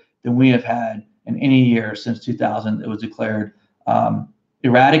year than we have had in any year since 2000. It was declared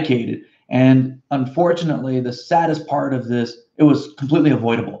eradicated. And unfortunately, the saddest part of this, it was completely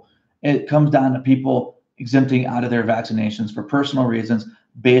avoidable. It comes down to people exempting out of their vaccinations for personal reasons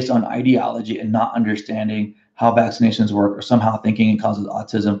based on ideology and not understanding how vaccinations work, or somehow thinking it causes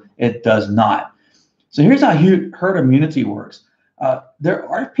autism. It does not. So here's how herd immunity works. There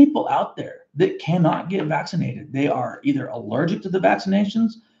are people out there that cannot get vaccinated. They are either allergic to the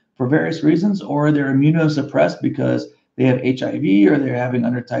vaccinations for various reasons, or they're immunosuppressed because they have HIV or they're having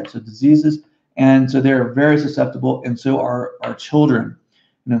other types of diseases. And so they're very susceptible, and so are our children.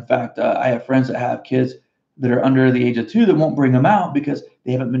 And in fact, I have friends that have kids that are under the age of 2 that won't bring them out because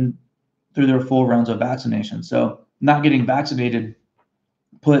they haven't been through their full rounds of vaccination. So not getting vaccinated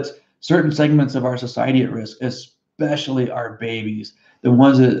puts certain segments of our society at risk, especially our babies, the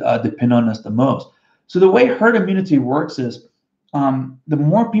ones that depend on us the most. So the way herd immunity works is the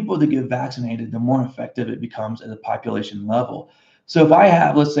more people that get vaccinated, the more effective it becomes at the population level. So if I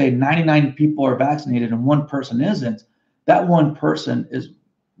have, let's say 99 people are vaccinated and 1 person isn't, that 1 person is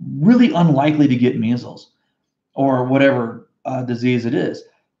really unlikely to get measles or whatever disease it is.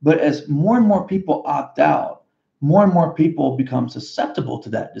 But as more and more people opt out, more and more people become susceptible to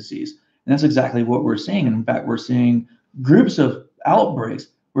that disease. And that's exactly what we're seeing. And in fact, we're seeing groups of outbreaks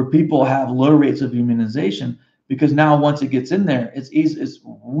where people have low rates of immunization, because now once it gets in there, it's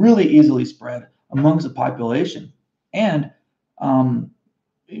really easily spread amongst the population. And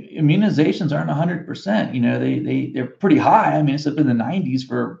immunizations aren't 100%. You know, they're pretty high. I mean, it's up in the 90s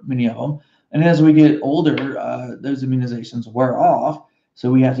for many of them. And as we get older, those immunizations wear off. So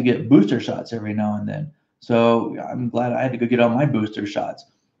we have to get booster shots every now and then. So I'm glad I had to go get all my booster shots.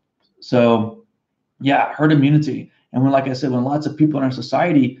 So yeah, herd immunity. And when, like I said, when lots of people in our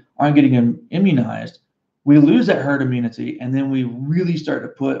society aren't getting immunized, we lose that herd immunity. And then we really start to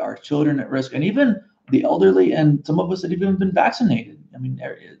put our children at risk, and even the elderly, and some of us that have even been vaccinated. I mean,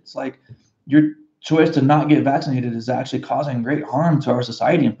 it's like your choice to not get vaccinated is actually causing great harm to our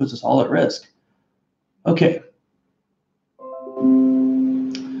society and puts us all at risk. Okay.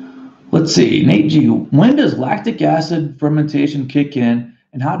 Let's see, Nate G, when does lactic acid fermentation kick in,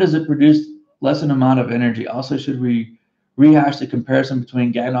 and how does it produce lessen amount of energy. Also, should we rehash the comparison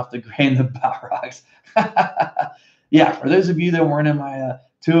between Gandalf the Grey and the Balrogs? Yeah, for those of you that weren't in my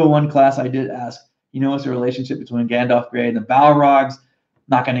 201 class, I did ask, what's the relationship between Gandalf Grey and the Balrogs?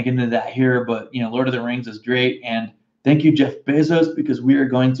 Not going to get into that here, but Lord of the Rings is great. And thank you, Jeff Bezos, because we are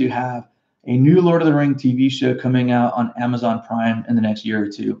going to have a new Lord of the Rings TV show coming out on Amazon Prime in the next year or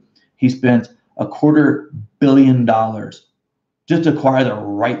two. He spent $250 million just to acquire the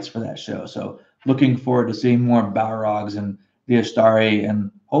rights for that show. So looking forward to seeing more Balrogs and the Astari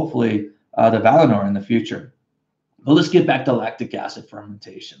and hopefully the Valinor in the future. But let's get back to lactic acid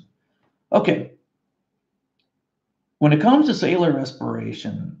fermentation. Okay. When it comes to cellular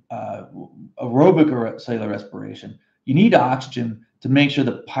respiration, aerobic or cellular respiration, you need oxygen to make sure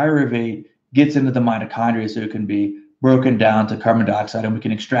the pyruvate gets into the mitochondria so it can be broken down to carbon dioxide and we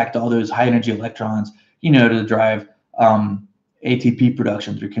can extract all those high energy electrons, to drive ATP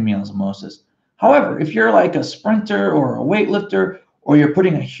production through chemiosmosis. However, if you're like a sprinter or a weightlifter, or you're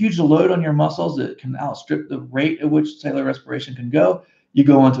putting a huge load on your muscles that can outstrip the rate at which cellular respiration can go, you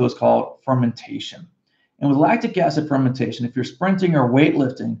go into what's called fermentation. And with lactic acid fermentation, if you're sprinting or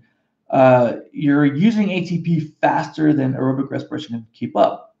weightlifting, you're using ATP faster than aerobic respiration can keep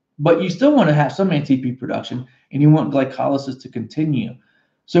up. But you still want to have some ATP production, and you want glycolysis to continue.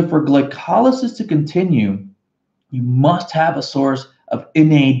 So for glycolysis to continue, you must have a source of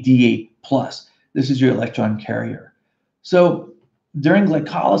NADH+. This is your electron carrier. So during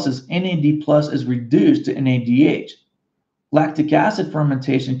glycolysis, NAD+ is reduced to NADH. Lactic acid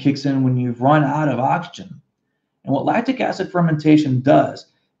fermentation kicks in when you've run out of oxygen. And what lactic acid fermentation does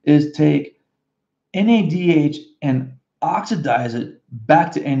is take NADH and oxidize it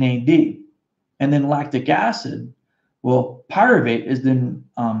back to NAD. And then lactic acid, pyruvate is then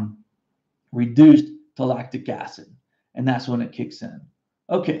reduced to lactic acid. And that's when it kicks in.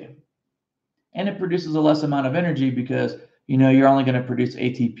 Okay. And it produces a less amount of energy because you're only going to produce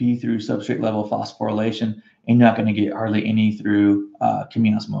ATP through substrate level phosphorylation, and you're not going to get hardly any through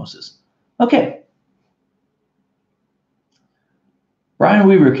chemiosmosis. Okay. Brian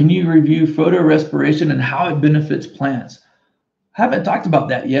Weaver, can you review photorespiration and how it benefits plants? Haven't talked about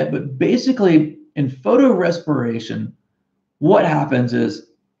that yet, but basically in photorespiration, what happens is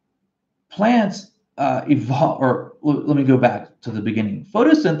plants evolve, or let me go back to the beginning.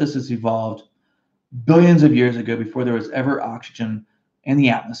 Photosynthesis evolved billions of years ago before there was ever oxygen in the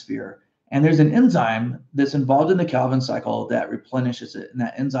atmosphere. And there's an enzyme that's involved in the Calvin cycle that replenishes it. And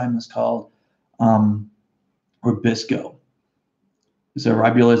that enzyme is called ribisco. It's a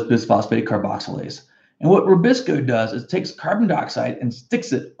ribulose bisphosphate carboxylase. And what ribisco does is it takes carbon dioxide and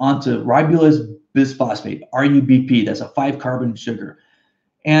sticks it onto ribulose bisphosphate, RUBP. That's a 5-carbon sugar.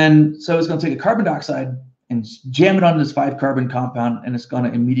 And so it's going to take a carbon dioxide and jam it onto this 5-carbon compound, and it's going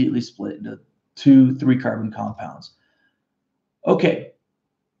to immediately split into 2 3-carbon compounds. Okay,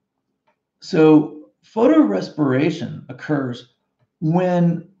 so photorespiration occurs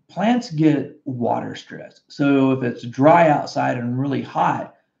when plants get water stress. So if it's dry outside and really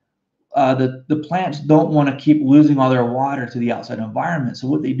hot, the plants don't want to keep losing all their water to the outside environment. So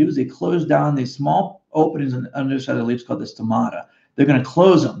what they do is they close down these small openings on the underside of the leaves called the stomata. They're going to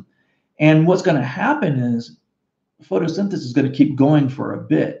close them. And what's going to happen is photosynthesis is going to keep going for a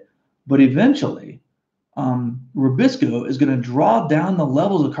bit. But eventually, ribisco is going to draw down the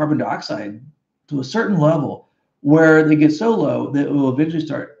levels of carbon dioxide to a certain level where they get so low that it will eventually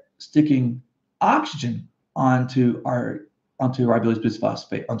start sticking oxygen onto ribulose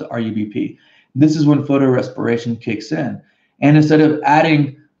bisphosphate, onto RUBP. This is when photorespiration kicks in. And instead of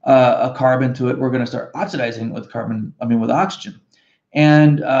adding a carbon to it, we're going to start oxidizing with oxygen.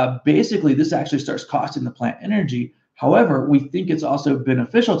 And basically, this actually starts costing the plant energy. However, we think it's also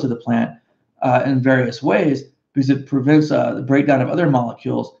beneficial to the plant in various ways because it prevents the breakdown of other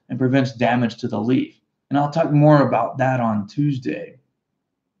molecules and prevents damage to the leaf. And I'll talk more about that on Tuesday.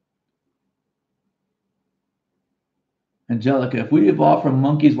 Angelica, if we evolved from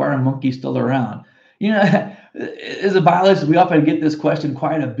monkeys, why are monkeys still around? As a biologist, we often get this question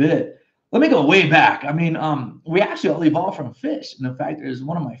quite a bit. Let me go way back. We actually all evolved from fish. And in fact, there's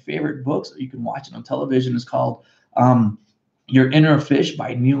one of my favorite books, you can watch it on television, is called Your Inner Fish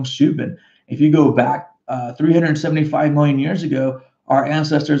by Neil Shubin. If you go back 375 million years ago, our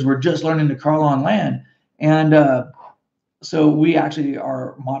ancestors were just learning to crawl on land. And so we actually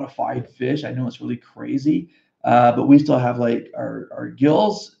are modified fish. I know it's really crazy, but we still have like our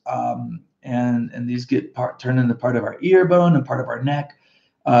gills, and these get turned into part of our ear bone and part of our neck.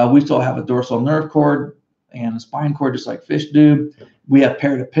 We still have a dorsal nerve cord and a spine cord, just like fish do. We have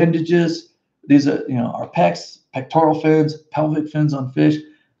paired appendages. These are, our pecs, pectoral fins, pelvic fins on fish.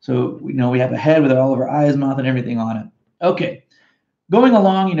 So, we have a head with all of our eyes, mouth, and everything on it. Okay, going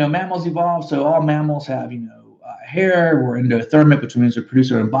along, mammals evolve. So all mammals have, hair. We're endothermic, which means we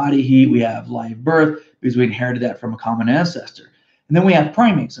produce our own body heat. We have live birth because we inherited that from a common ancestor. And then we have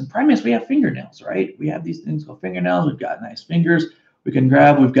primates. And primates, we have fingernails, right? We have these things called fingernails. We've got nice fingers we can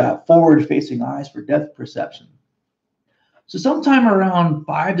grab. We've got forward-facing eyes for depth perception. So sometime around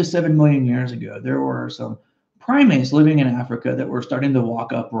 5 to 7 million years ago, there were some primates living in Africa that were starting to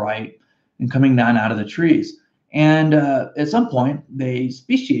walk upright and coming down out of the trees. And at some point, they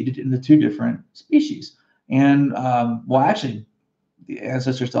speciated into two different species. And well, actually, the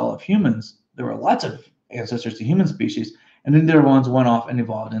ancestors to all of humans, there were lots of ancestors to human species. And then their ones went off and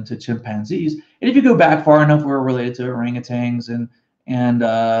evolved into chimpanzees. And if you go back far enough, we're related to orangutans and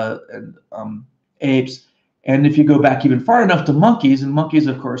apes. And if you go back even far enough to monkeys, and monkeys,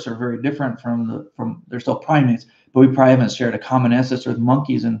 of course, are very different from they're still primates, but we probably haven't shared a common ancestor with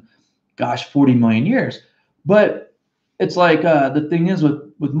monkeys in, gosh, 40 million years. But it's like the thing is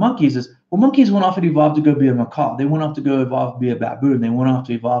with monkeys is, well, monkeys went off and evolved to go be a macaque. They went off to go evolve to be a baboon. They went off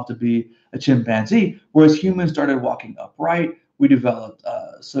to evolve to be a chimpanzee. Whereas humans started walking upright. We developed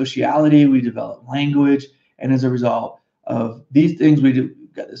sociality. We developed language. And as a result of these things, we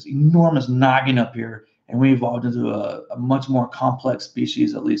got this enormous noggin up here. And we evolved into a much more complex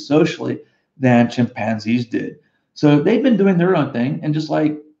species, at least socially, than chimpanzees did. So they've been doing their own thing. And just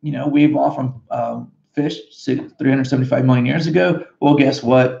like, we evolved from fish 375 million years ago, well, guess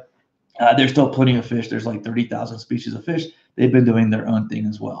what? There's still plenty of fish. There's like 30,000 species of fish. They've been doing their own thing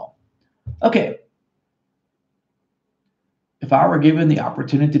as well. Okay. If I were given the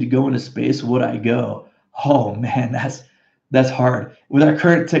opportunity to go into space, would I go? Oh, man, that's hard. With our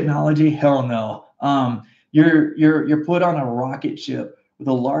current technology, hell no. You're put on a rocket ship with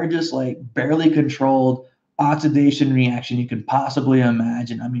the largest, like, barely controlled oxidation reaction you can possibly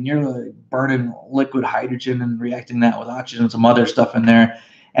imagine. I mean, you're like burning liquid hydrogen and reacting that with oxygen and some other stuff in there.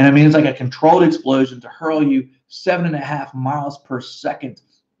 And I mean, it's like a controlled explosion to hurl you 7.5 miles per second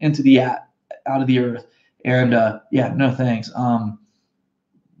into the out of the earth. And yeah, no thanks.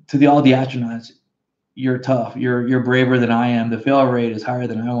 To all the astronauts, you're tough. You're braver than I am. The fail rate is higher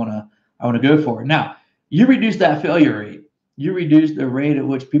than I wanna go for. Now, you reduce that failure rate. You reduce the rate at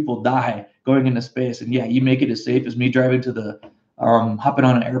which people die going into space, and yeah, you make it as safe as me driving to the hopping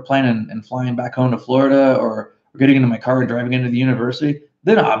on an airplane and flying back home to Florida, or getting into my car and driving into the university.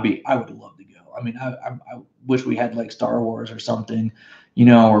 Then I would love to go. I mean, I wish we had like Star Wars or something,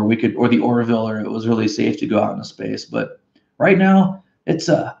 or we could, or the Orville, or it was really safe to go out into space. But right now, it's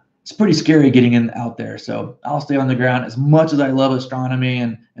pretty scary getting out there. So I'll stay on the ground. As much as I love astronomy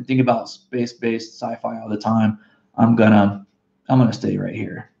and think about space-based sci-fi all the time, I'm gonna stay right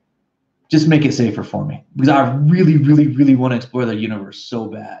here. Just make it safer for me, because I really, really, really want to explore the universe so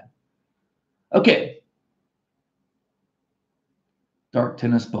bad. Okay. Dark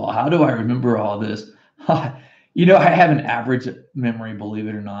tennis ball. How do I remember all this? I have an average memory, believe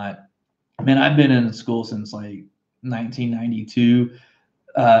it or not. Man, I've been in school since like 1992,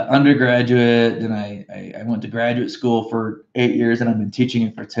 undergraduate. Then I went to graduate school for 8 years, and I've been teaching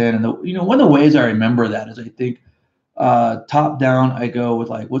it for 10. And one of the ways I remember that is, I think, top down, I go with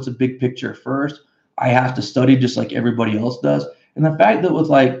like, what's a big picture first? I have to study just like everybody else does. And the fact that with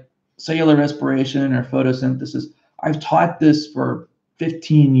like cellular respiration or photosynthesis, I've taught this for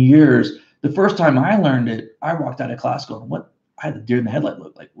 15 years. The first time I learned it, I walked out of class going, what? I had the deer in the headlight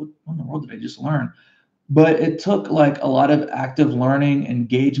look, like, what in the world did I just learn? But it took like a lot of active learning,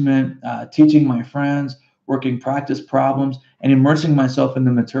 engagement, teaching my friends, working practice problems, and immersing myself in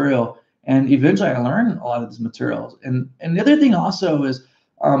the material. And eventually I learned a lot of these materials. And the other thing also is,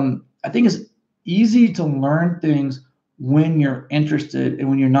 I think it's easy to learn things when you're interested, and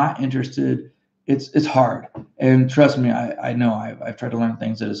when you're not interested, it's hard. And trust me, I know I've tried to learn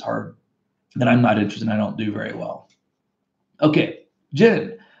things that is hard, that I'm not interested in, I don't do very well. Okay,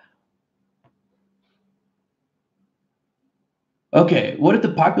 Jen. Okay, what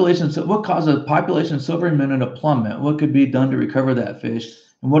caused the population of silvery minnow to plummet? What could be done to recover that fish?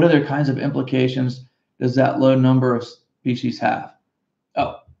 And what other kinds of implications does that low number of species have?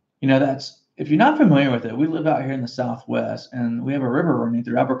 Oh, if you're not familiar with it, we live out here in the Southwest, and we have a river running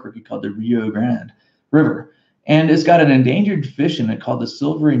through Albuquerque called the Rio Grande River. And it's got an endangered fish in it called the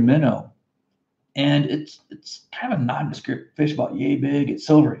silvery minnow. And it's kind of a nondescript fish, about yay big. It's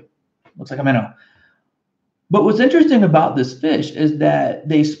silvery. Looks like a minnow. But what's interesting about this fish is that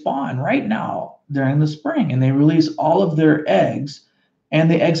they spawn right now during the spring, and they release all of their eggs, and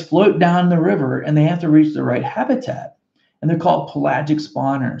the eggs float down the river, and they have to reach the right habitat. And they're called pelagic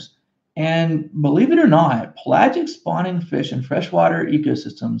spawners. And believe it or not, pelagic spawning fish in freshwater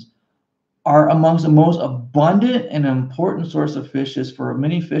ecosystems are amongst the most abundant and important source of fishes for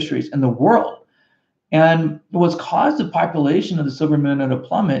many fisheries in the world. And what's caused the population of the silver minnow to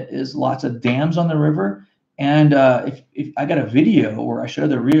plummet is lots of dams on the river. And if I got a video where I show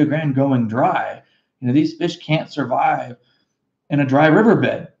the Rio Grande going dry, these fish can't survive in a dry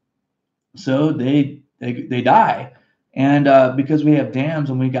riverbed, so they die. And because we have dams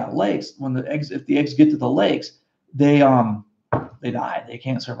and we got lakes, when the eggs, if the eggs get to the lakes, they die. They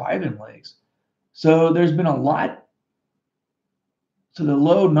can't survive in lakes. So there's been a lot. So the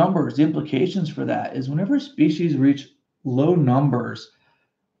low numbers, the implications for that is whenever species reach low numbers,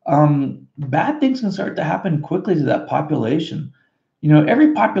 bad things can start to happen quickly to that population.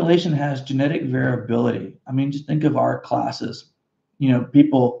 Every population has genetic variability. I mean, just think of our classes.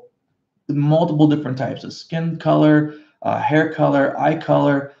 People, multiple different types of skin color, hair color, eye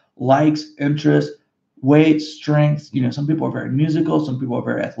color, likes, interests, weight, strength. Some people are very musical, some people are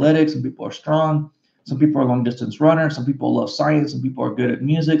very athletic, some people are strong, some people are long distance runners, some people love science, some people are good at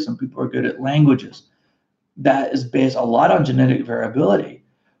music, some people are good at languages. That is based a lot on genetic variability.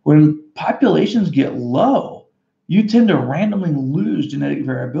 When populations get low, you tend to randomly lose genetic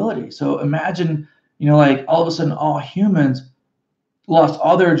variability. So imagine, like all of a sudden all humans lost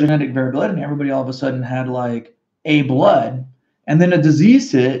all their genetic variability and everybody all of a sudden had like A blood, and then a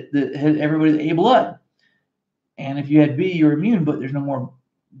disease hit that hit everybody's A blood. And if you had B, you're immune, but there's no more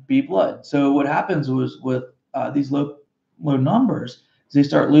B blood. So what happens was with these low numbers, is they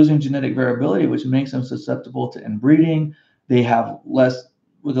start losing genetic variability, which makes them susceptible to inbreeding. They have with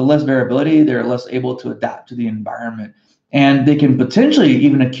the less variability, they're less able to adapt to the environment. And they can potentially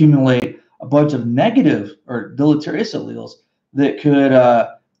even accumulate a bunch of negative or deleterious alleles that could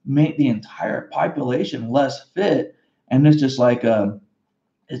make the entire population less fit. And it's just like a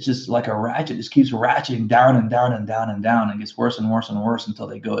ratchet. It just keeps ratcheting down and down and down and down, and gets worse and worse and worse until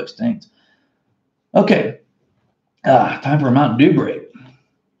they go extinct. Okay, time for a Mountain Dew break.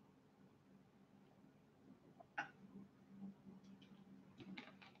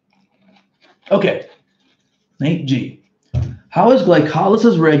 Okay, Nate G. How is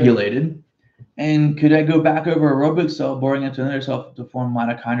glycolysis regulated? And could I go back over aerobic cell boring into another cell to form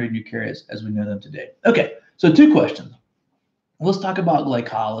mitochondria and eukaryotes as we know them today? Okay, so 2 questions. Let's talk about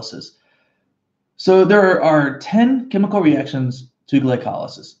glycolysis. So there are 10 chemical reactions to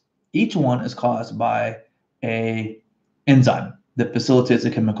glycolysis. Each one is caused by an enzyme that facilitates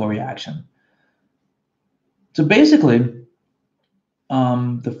a chemical reaction. So basically,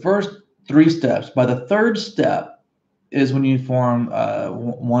 the first 3 steps, by the 3rd step is when you form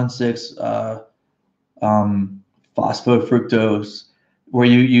 1,6 phosphofructose, where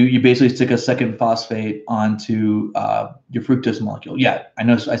you basically stick a second phosphate onto your fructose molecule. Yeah, I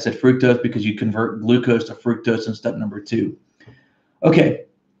know I said fructose because you convert glucose to fructose in step number 2. Okay,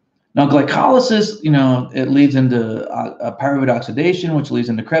 now glycolysis, it leads into pyruvate oxidation, which leads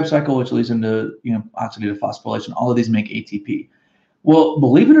into Krebs cycle, which leads into oxidative phosphorylation. All of these make ATP. Well,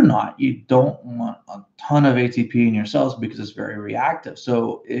 believe it or not, you don't want a ton of ATP in your cells because it's very reactive.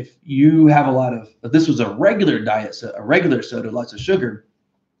 So if you have if this was a regular diet, a regular soda, lots of sugar,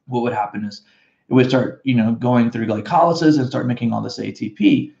 what would happen is it would start, going through glycolysis and start making all this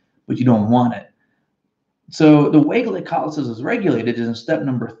ATP, but you don't want it. So the way glycolysis is regulated is in step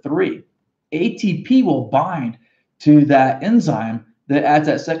number 3. ATP will bind to that enzyme that adds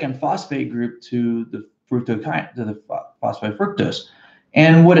that second phosphate group to the phosphate fructose.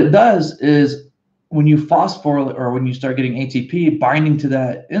 And what it does is when you phosphorylate, or when you start getting ATP binding to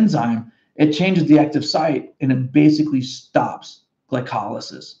that enzyme, it changes the active site and it basically stops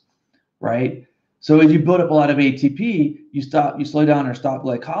glycolysis, right? So as you build up a lot of ATP, you slow down or stop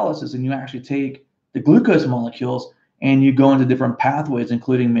glycolysis, and you actually take the glucose molecules and you go into different pathways,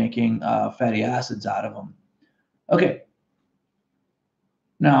 including making fatty acids out of them. Okay.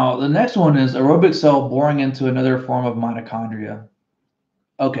 Now, the next one is aerobic cell boring into another form of mitochondria.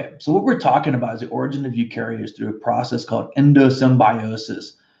 Okay, so what we're talking about is the origin of eukaryotes through a process called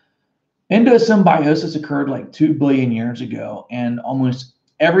endosymbiosis. Endosymbiosis occurred like 2 billion years ago, and almost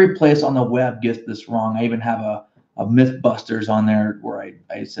every place on the web gets this wrong. I even have a Mythbusters on there where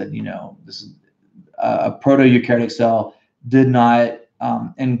I said, this is a proto-eukaryotic cell did not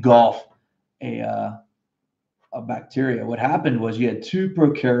engulf a bacteria. What happened was you had 2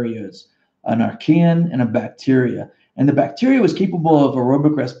 prokaryotes, an archaean and a bacteria. And the bacteria was capable of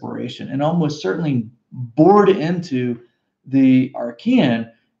aerobic respiration and almost certainly bored into the archaean.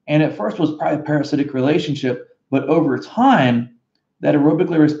 And at first was probably a parasitic relationship, but over time, that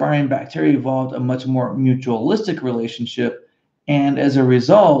aerobically respiring bacteria evolved a much more mutualistic relationship. And as a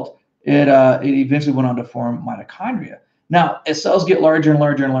result, it eventually went on to form mitochondria. Now, as cells get larger and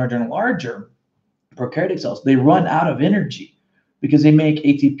larger and larger and larger, prokaryotic cells, they run out of energy because they make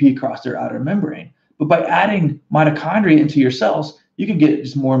ATP across their outer membrane. But by adding mitochondria into your cells, you can get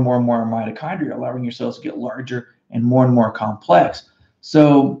just more and more and more mitochondria, allowing your cells to get larger and more complex.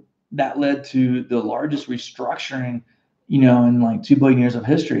 So that led to the largest restructuring, in like 2 billion years of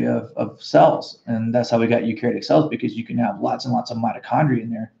history of cells. And that's how we got eukaryotic cells, because you can have lots and lots of mitochondria in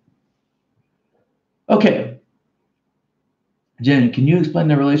there. Okay. Jen, can you explain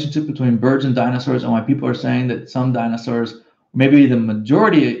the relationship between birds and dinosaurs and why people are saying that some dinosaurs, maybe the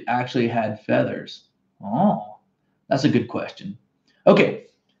majority, actually had feathers? Oh, that's a good question. Okay.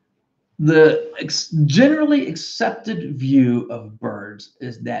 The generally accepted view of birds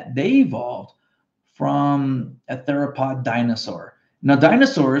is that they evolved from a theropod dinosaur. Now,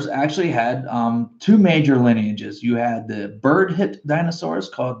 dinosaurs actually had 2 major lineages. You had the bird-hipped dinosaurs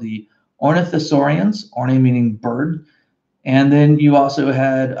called the ornithosaurians, orni meaning bird, and then you also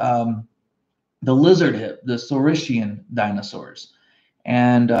had the lizard hip, the Saurischian dinosaurs.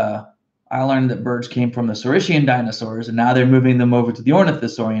 And I learned that birds came from the Saurischian dinosaurs, and now they're moving them over to the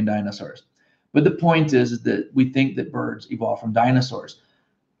ornithosaurian dinosaurs. But the point is that we think that birds evolved from dinosaurs.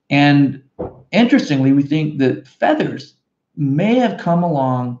 And interestingly, we think that feathers may have come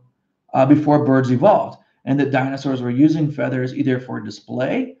along before birds evolved, and that dinosaurs were using feathers either for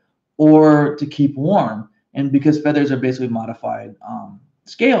display or to keep warm. And because feathers are basically modified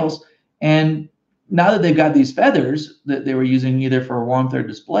scales, and now that they've got these feathers that they were using either for warmth or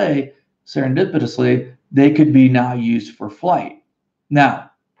display, serendipitously, they could be now used for flight.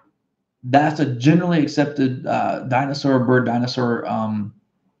 Now, that's a generally accepted bird dinosaur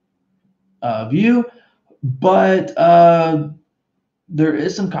view, but there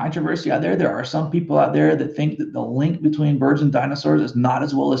is some controversy out there. There are some people out there that think that the link between birds and dinosaurs is not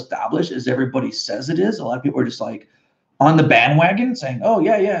as well established as everybody says it is. A lot of people are just like on the bandwagon saying, oh,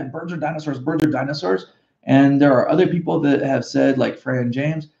 yeah, birds are dinosaurs. And there are other people that have said, like Fran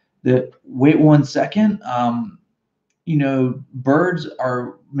James, that wait 1 second, birds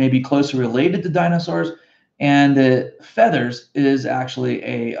are maybe closely related to dinosaurs, and that feathers is actually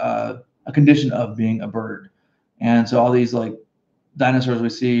a condition of being a bird. And so all these like dinosaurs we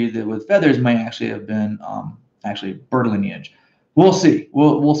see that with feathers may actually have been actually bird lineage. We'll see.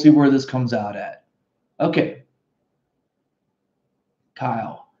 We'll see where this comes out at. Okay.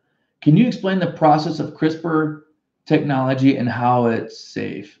 Kyle, can you explain the process of CRISPR technology and how it's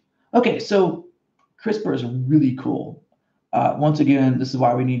safe? Okay, so CRISPR is really cool. Once again, this is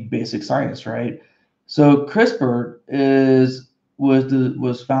why we need basic science, right? So CRISPR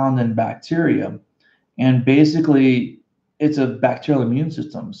was found in bacteria, and basically it's a bacterial immune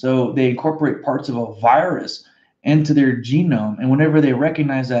system. So they incorporate parts of a virus into their genome, and whenever they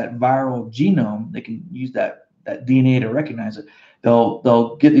recognize that viral genome, they can use that DNA to recognize it.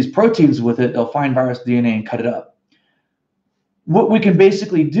 They'll get these proteins with it. They'll find virus DNA and cut it up. What we can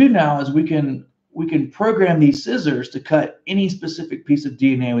basically do now is we can program these scissors to cut any specific piece of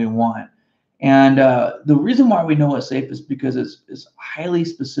DNA we want. And the reason why we know it's safe is because it's highly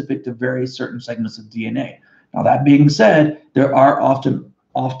specific to very certain segments of DNA. Now, that being said, there are often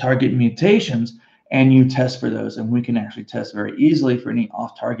off-target mutations, and you test for those, and we can actually test very easily for any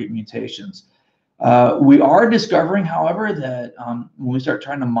off-target mutations. We are discovering, however, that when we start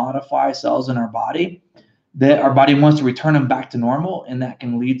trying to modify cells in our body, that our body wants to return them back to normal, and that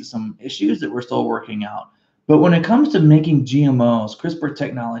can lead to some issues that we're still working out. But when it comes to making GMOs, CRISPR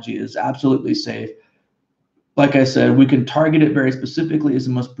technology is absolutely safe. Like I said, we can target it very specifically. It's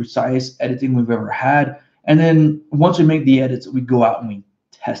the most precise editing we've ever had. And then once we make the edits, we go out and we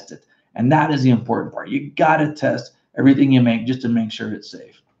test it. And that is the important part. You got to test everything you make just to make sure it's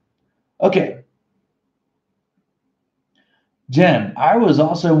safe. Okay. Jen, I was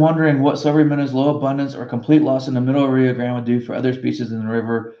also wondering what silvery minnows' low abundance or complete loss in the middle of Rio Grande would do for other species in the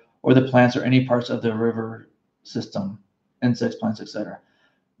river or the plants or any parts of the river system, insects, plants, etc.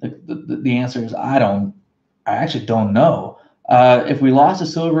 The answer is I actually don't know. If we lost a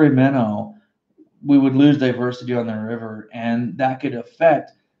silvery minnow, we would lose diversity on the river, and that could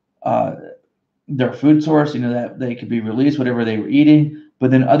affect their food source, that they could be released, whatever they were eating,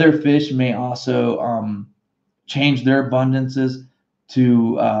 but then other fish may also change their abundances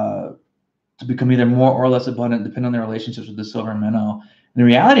to become either more or less abundant, depending on their relationships with the silver minnow. And the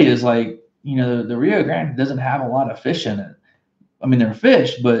reality is, like, the Rio Grande doesn't have a lot of fish in it. I mean, there are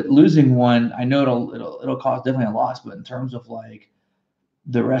fish, but losing one, I know it'll cause definitely a loss. But in terms of like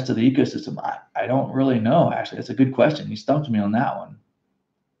the rest of the ecosystem, I don't really know. Actually, that's a good question. You stumped me on that one.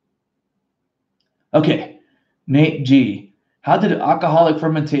 Okay, Nate G. How did alcoholic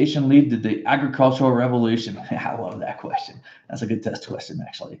fermentation lead to the agricultural revolution? I love that question. That's a good test question,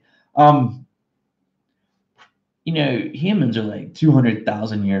 actually. Um, Humans are like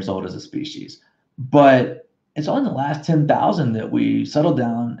 200,000 years old as a species, but it's only the last 10,000 that we settled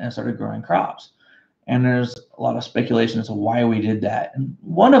down and started growing crops. And there's a lot of speculation as to why we did that. And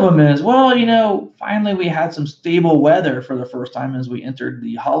one of them is, well, finally we had some stable weather for the first time as we entered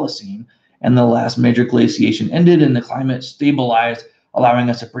the Holocene, and the last major glaciation ended and the climate stabilized, allowing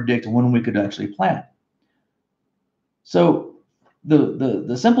us to predict when we could actually plant. So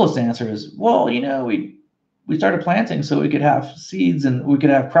the simplest answer is, well, we started planting so we could have seeds and we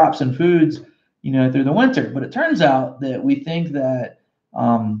could have crops and foods, through the winter. But it turns out that we think that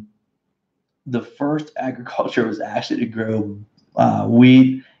the first agriculture was actually to grow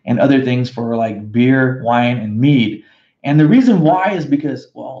wheat and other things for like beer, wine, and mead. And the reason why is because,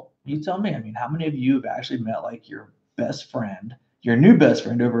 well, you tell me. I mean, how many of you have actually met like your best friend, your new best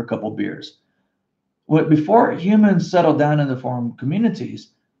friend, over a couple beers? Before humans settled down and form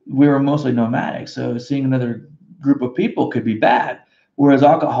communities, we were mostly nomadic. So seeing another group of people could be bad. Whereas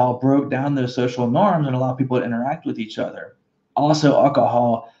alcohol broke down those social norms and allowed people to interact with each other. Also,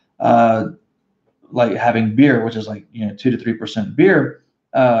 alcohol, like having beer, which is like 2 to 3% beer,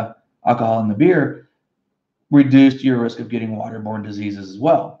 alcohol in the beer, reduced your risk of getting waterborne diseases as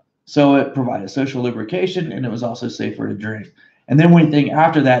well. So it provided social lubrication, and it was also safer to drink. And then when you think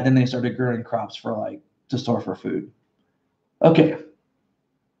after that, then they started growing crops for like to store for food. Okay.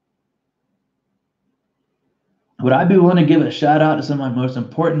 Would I be willing to give a shout out to some of my most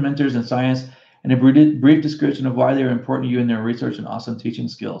important mentors in science and a brief description of why they were important to you in their research and awesome teaching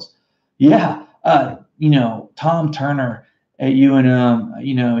skills? Yeah. Tom Turner at UNM,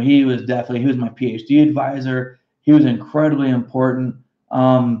 he was my PhD advisor. He was incredibly important.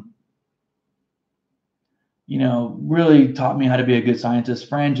 Really taught me how to be a good scientist.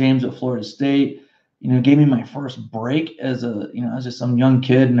 Fran James at Florida State, gave me my first break as I was just some young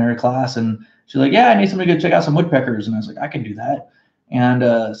kid in her class. And she's like, yeah, I need somebody to go check out some woodpeckers. And I was like, I can do that.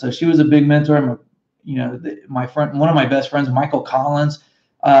 And so she was a big mentor. My friend, one of my best friends, Michael Collins,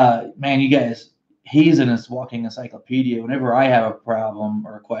 man, you guys, he's in his walking encyclopedia. Whenever I have a problem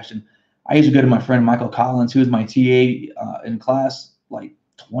or a question, I usually go to my friend Michael Collins, who was my TA in class like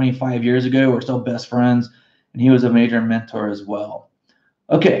 25 years ago. We're still best friends, and he was a major mentor as well.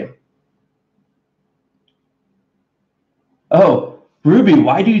 Okay. Oh, Ruby,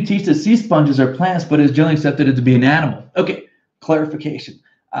 why do you teach that sea sponges are plants, but is generally accepted to be an animal? Okay, clarification.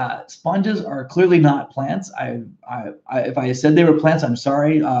 Sponges are clearly not plants. If I said they were plants, I'm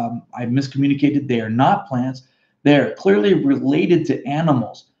sorry. I miscommunicated. They are not plants. They are clearly related to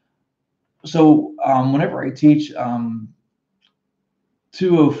animals. So whenever I teach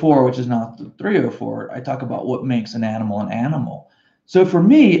 204, which is now 304, I talk about what makes an animal an animal. So for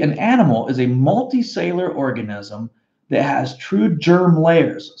me, an animal is a multicellular organism that has true germ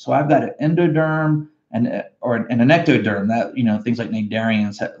layers. So I've got an endoderm and an ectoderm. That things like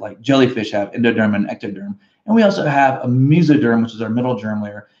cnidarians, like jellyfish, have endoderm and ectoderm, and we also have a mesoderm, which is our middle germ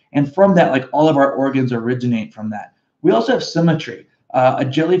layer. And from that, like all of our organs originate from that. We also have symmetry. A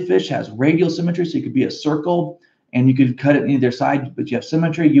jellyfish has radial symmetry, so it could be a circle, and you could cut it on either side, but you have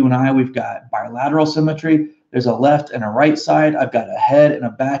symmetry. You and I, we've got bilateral symmetry. There's a left and a right side. I've got a head and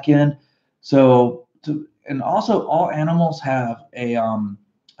a back end. And also all animals have a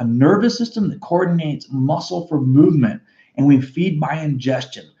nervous system that coordinates muscle for movement, and we feed by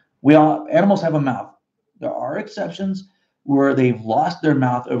ingestion. Animals have a mouth. There are exceptions where they've lost their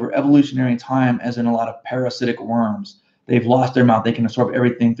mouth over evolutionary time, as in a lot of parasitic worms. They've lost their mouth. They can absorb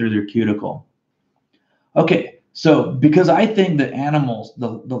everything through their cuticle. Okay, so because I think that animals, the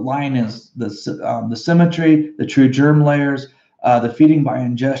line is the symmetry, the true germ layers, the feeding by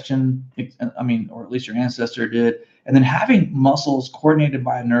ingestion, or at least your ancestor did, and then having muscles coordinated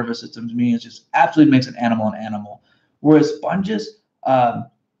by a nervous system, to me, is just absolutely makes an animal an animal. Whereas sponges, they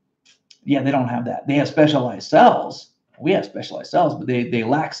don't have that. They have specialized cells. We have specialized cells, but they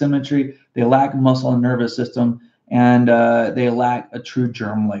lack symmetry, they lack muscle and nervous system, and they lack a true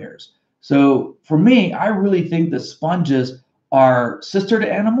germ layers. So for me, I really think that sponges are sister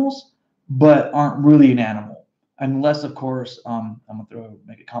to animals, but aren't really an animal. Unless, of course, I'm gonna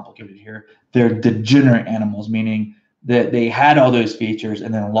make it complicated here. They're degenerate animals, meaning that they had all those features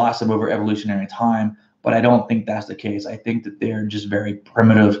and then lost them over evolutionary time. But I don't think that's the case. I think that they're just very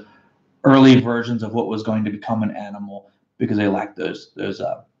primitive, early versions of what was going to become an animal because they lack those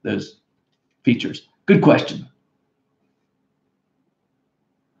features. Good question.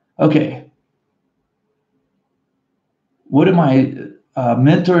 Okay. What did my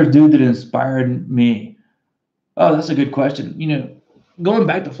mentors do that inspired me? Oh, that's a good question. Going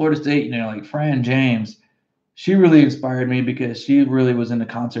back to Florida State, like Fran James, she really inspired me because she really was into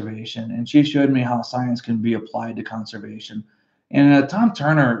conservation and she showed me how science can be applied to conservation. And Tom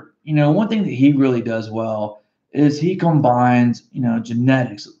Turner, one thing that he really does well is he combines,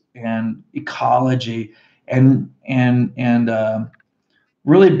 genetics and ecology and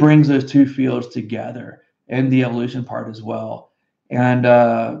really brings those two fields together and the evolution part as well. And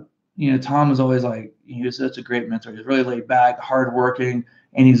Tom is always like he was such a great mentor. He's really laid back, hardworking,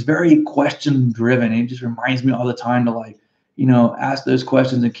 and he's very question driven. He just reminds me all the time to like, ask those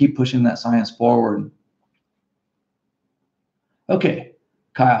questions and keep pushing that science forward. Okay,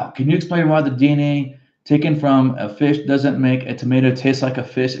 Kyle, can you explain why the DNA taken from a fish doesn't make a tomato taste like a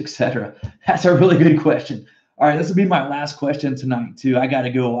fish, etc.? That's a really good question. All right, this will be my last question tonight, too. I got to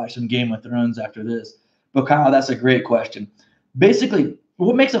go watch some Game of Thrones after this. But Kyle, that's a great question. Basically,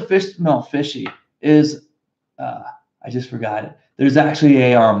 what makes a fish smell fishy is I just forgot it. There's actually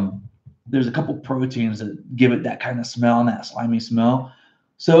there's a couple proteins that give it that kind of smell and that slimy smell.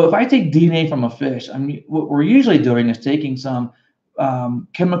 So if I take DNA from a fish, what we're usually doing is taking some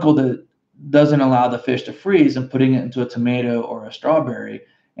chemical that doesn't allow the fish to freeze and putting it into a tomato or a strawberry,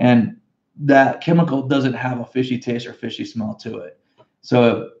 and that chemical doesn't have a fishy taste or fishy smell to it.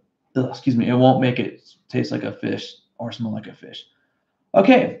 So, excuse me, it won't make it taste like a fish or smell like a fish.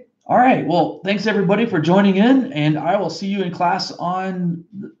 Okay. All right. Well, thanks everybody for joining in, and I will see you in class on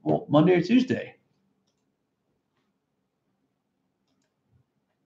Monday or Tuesday.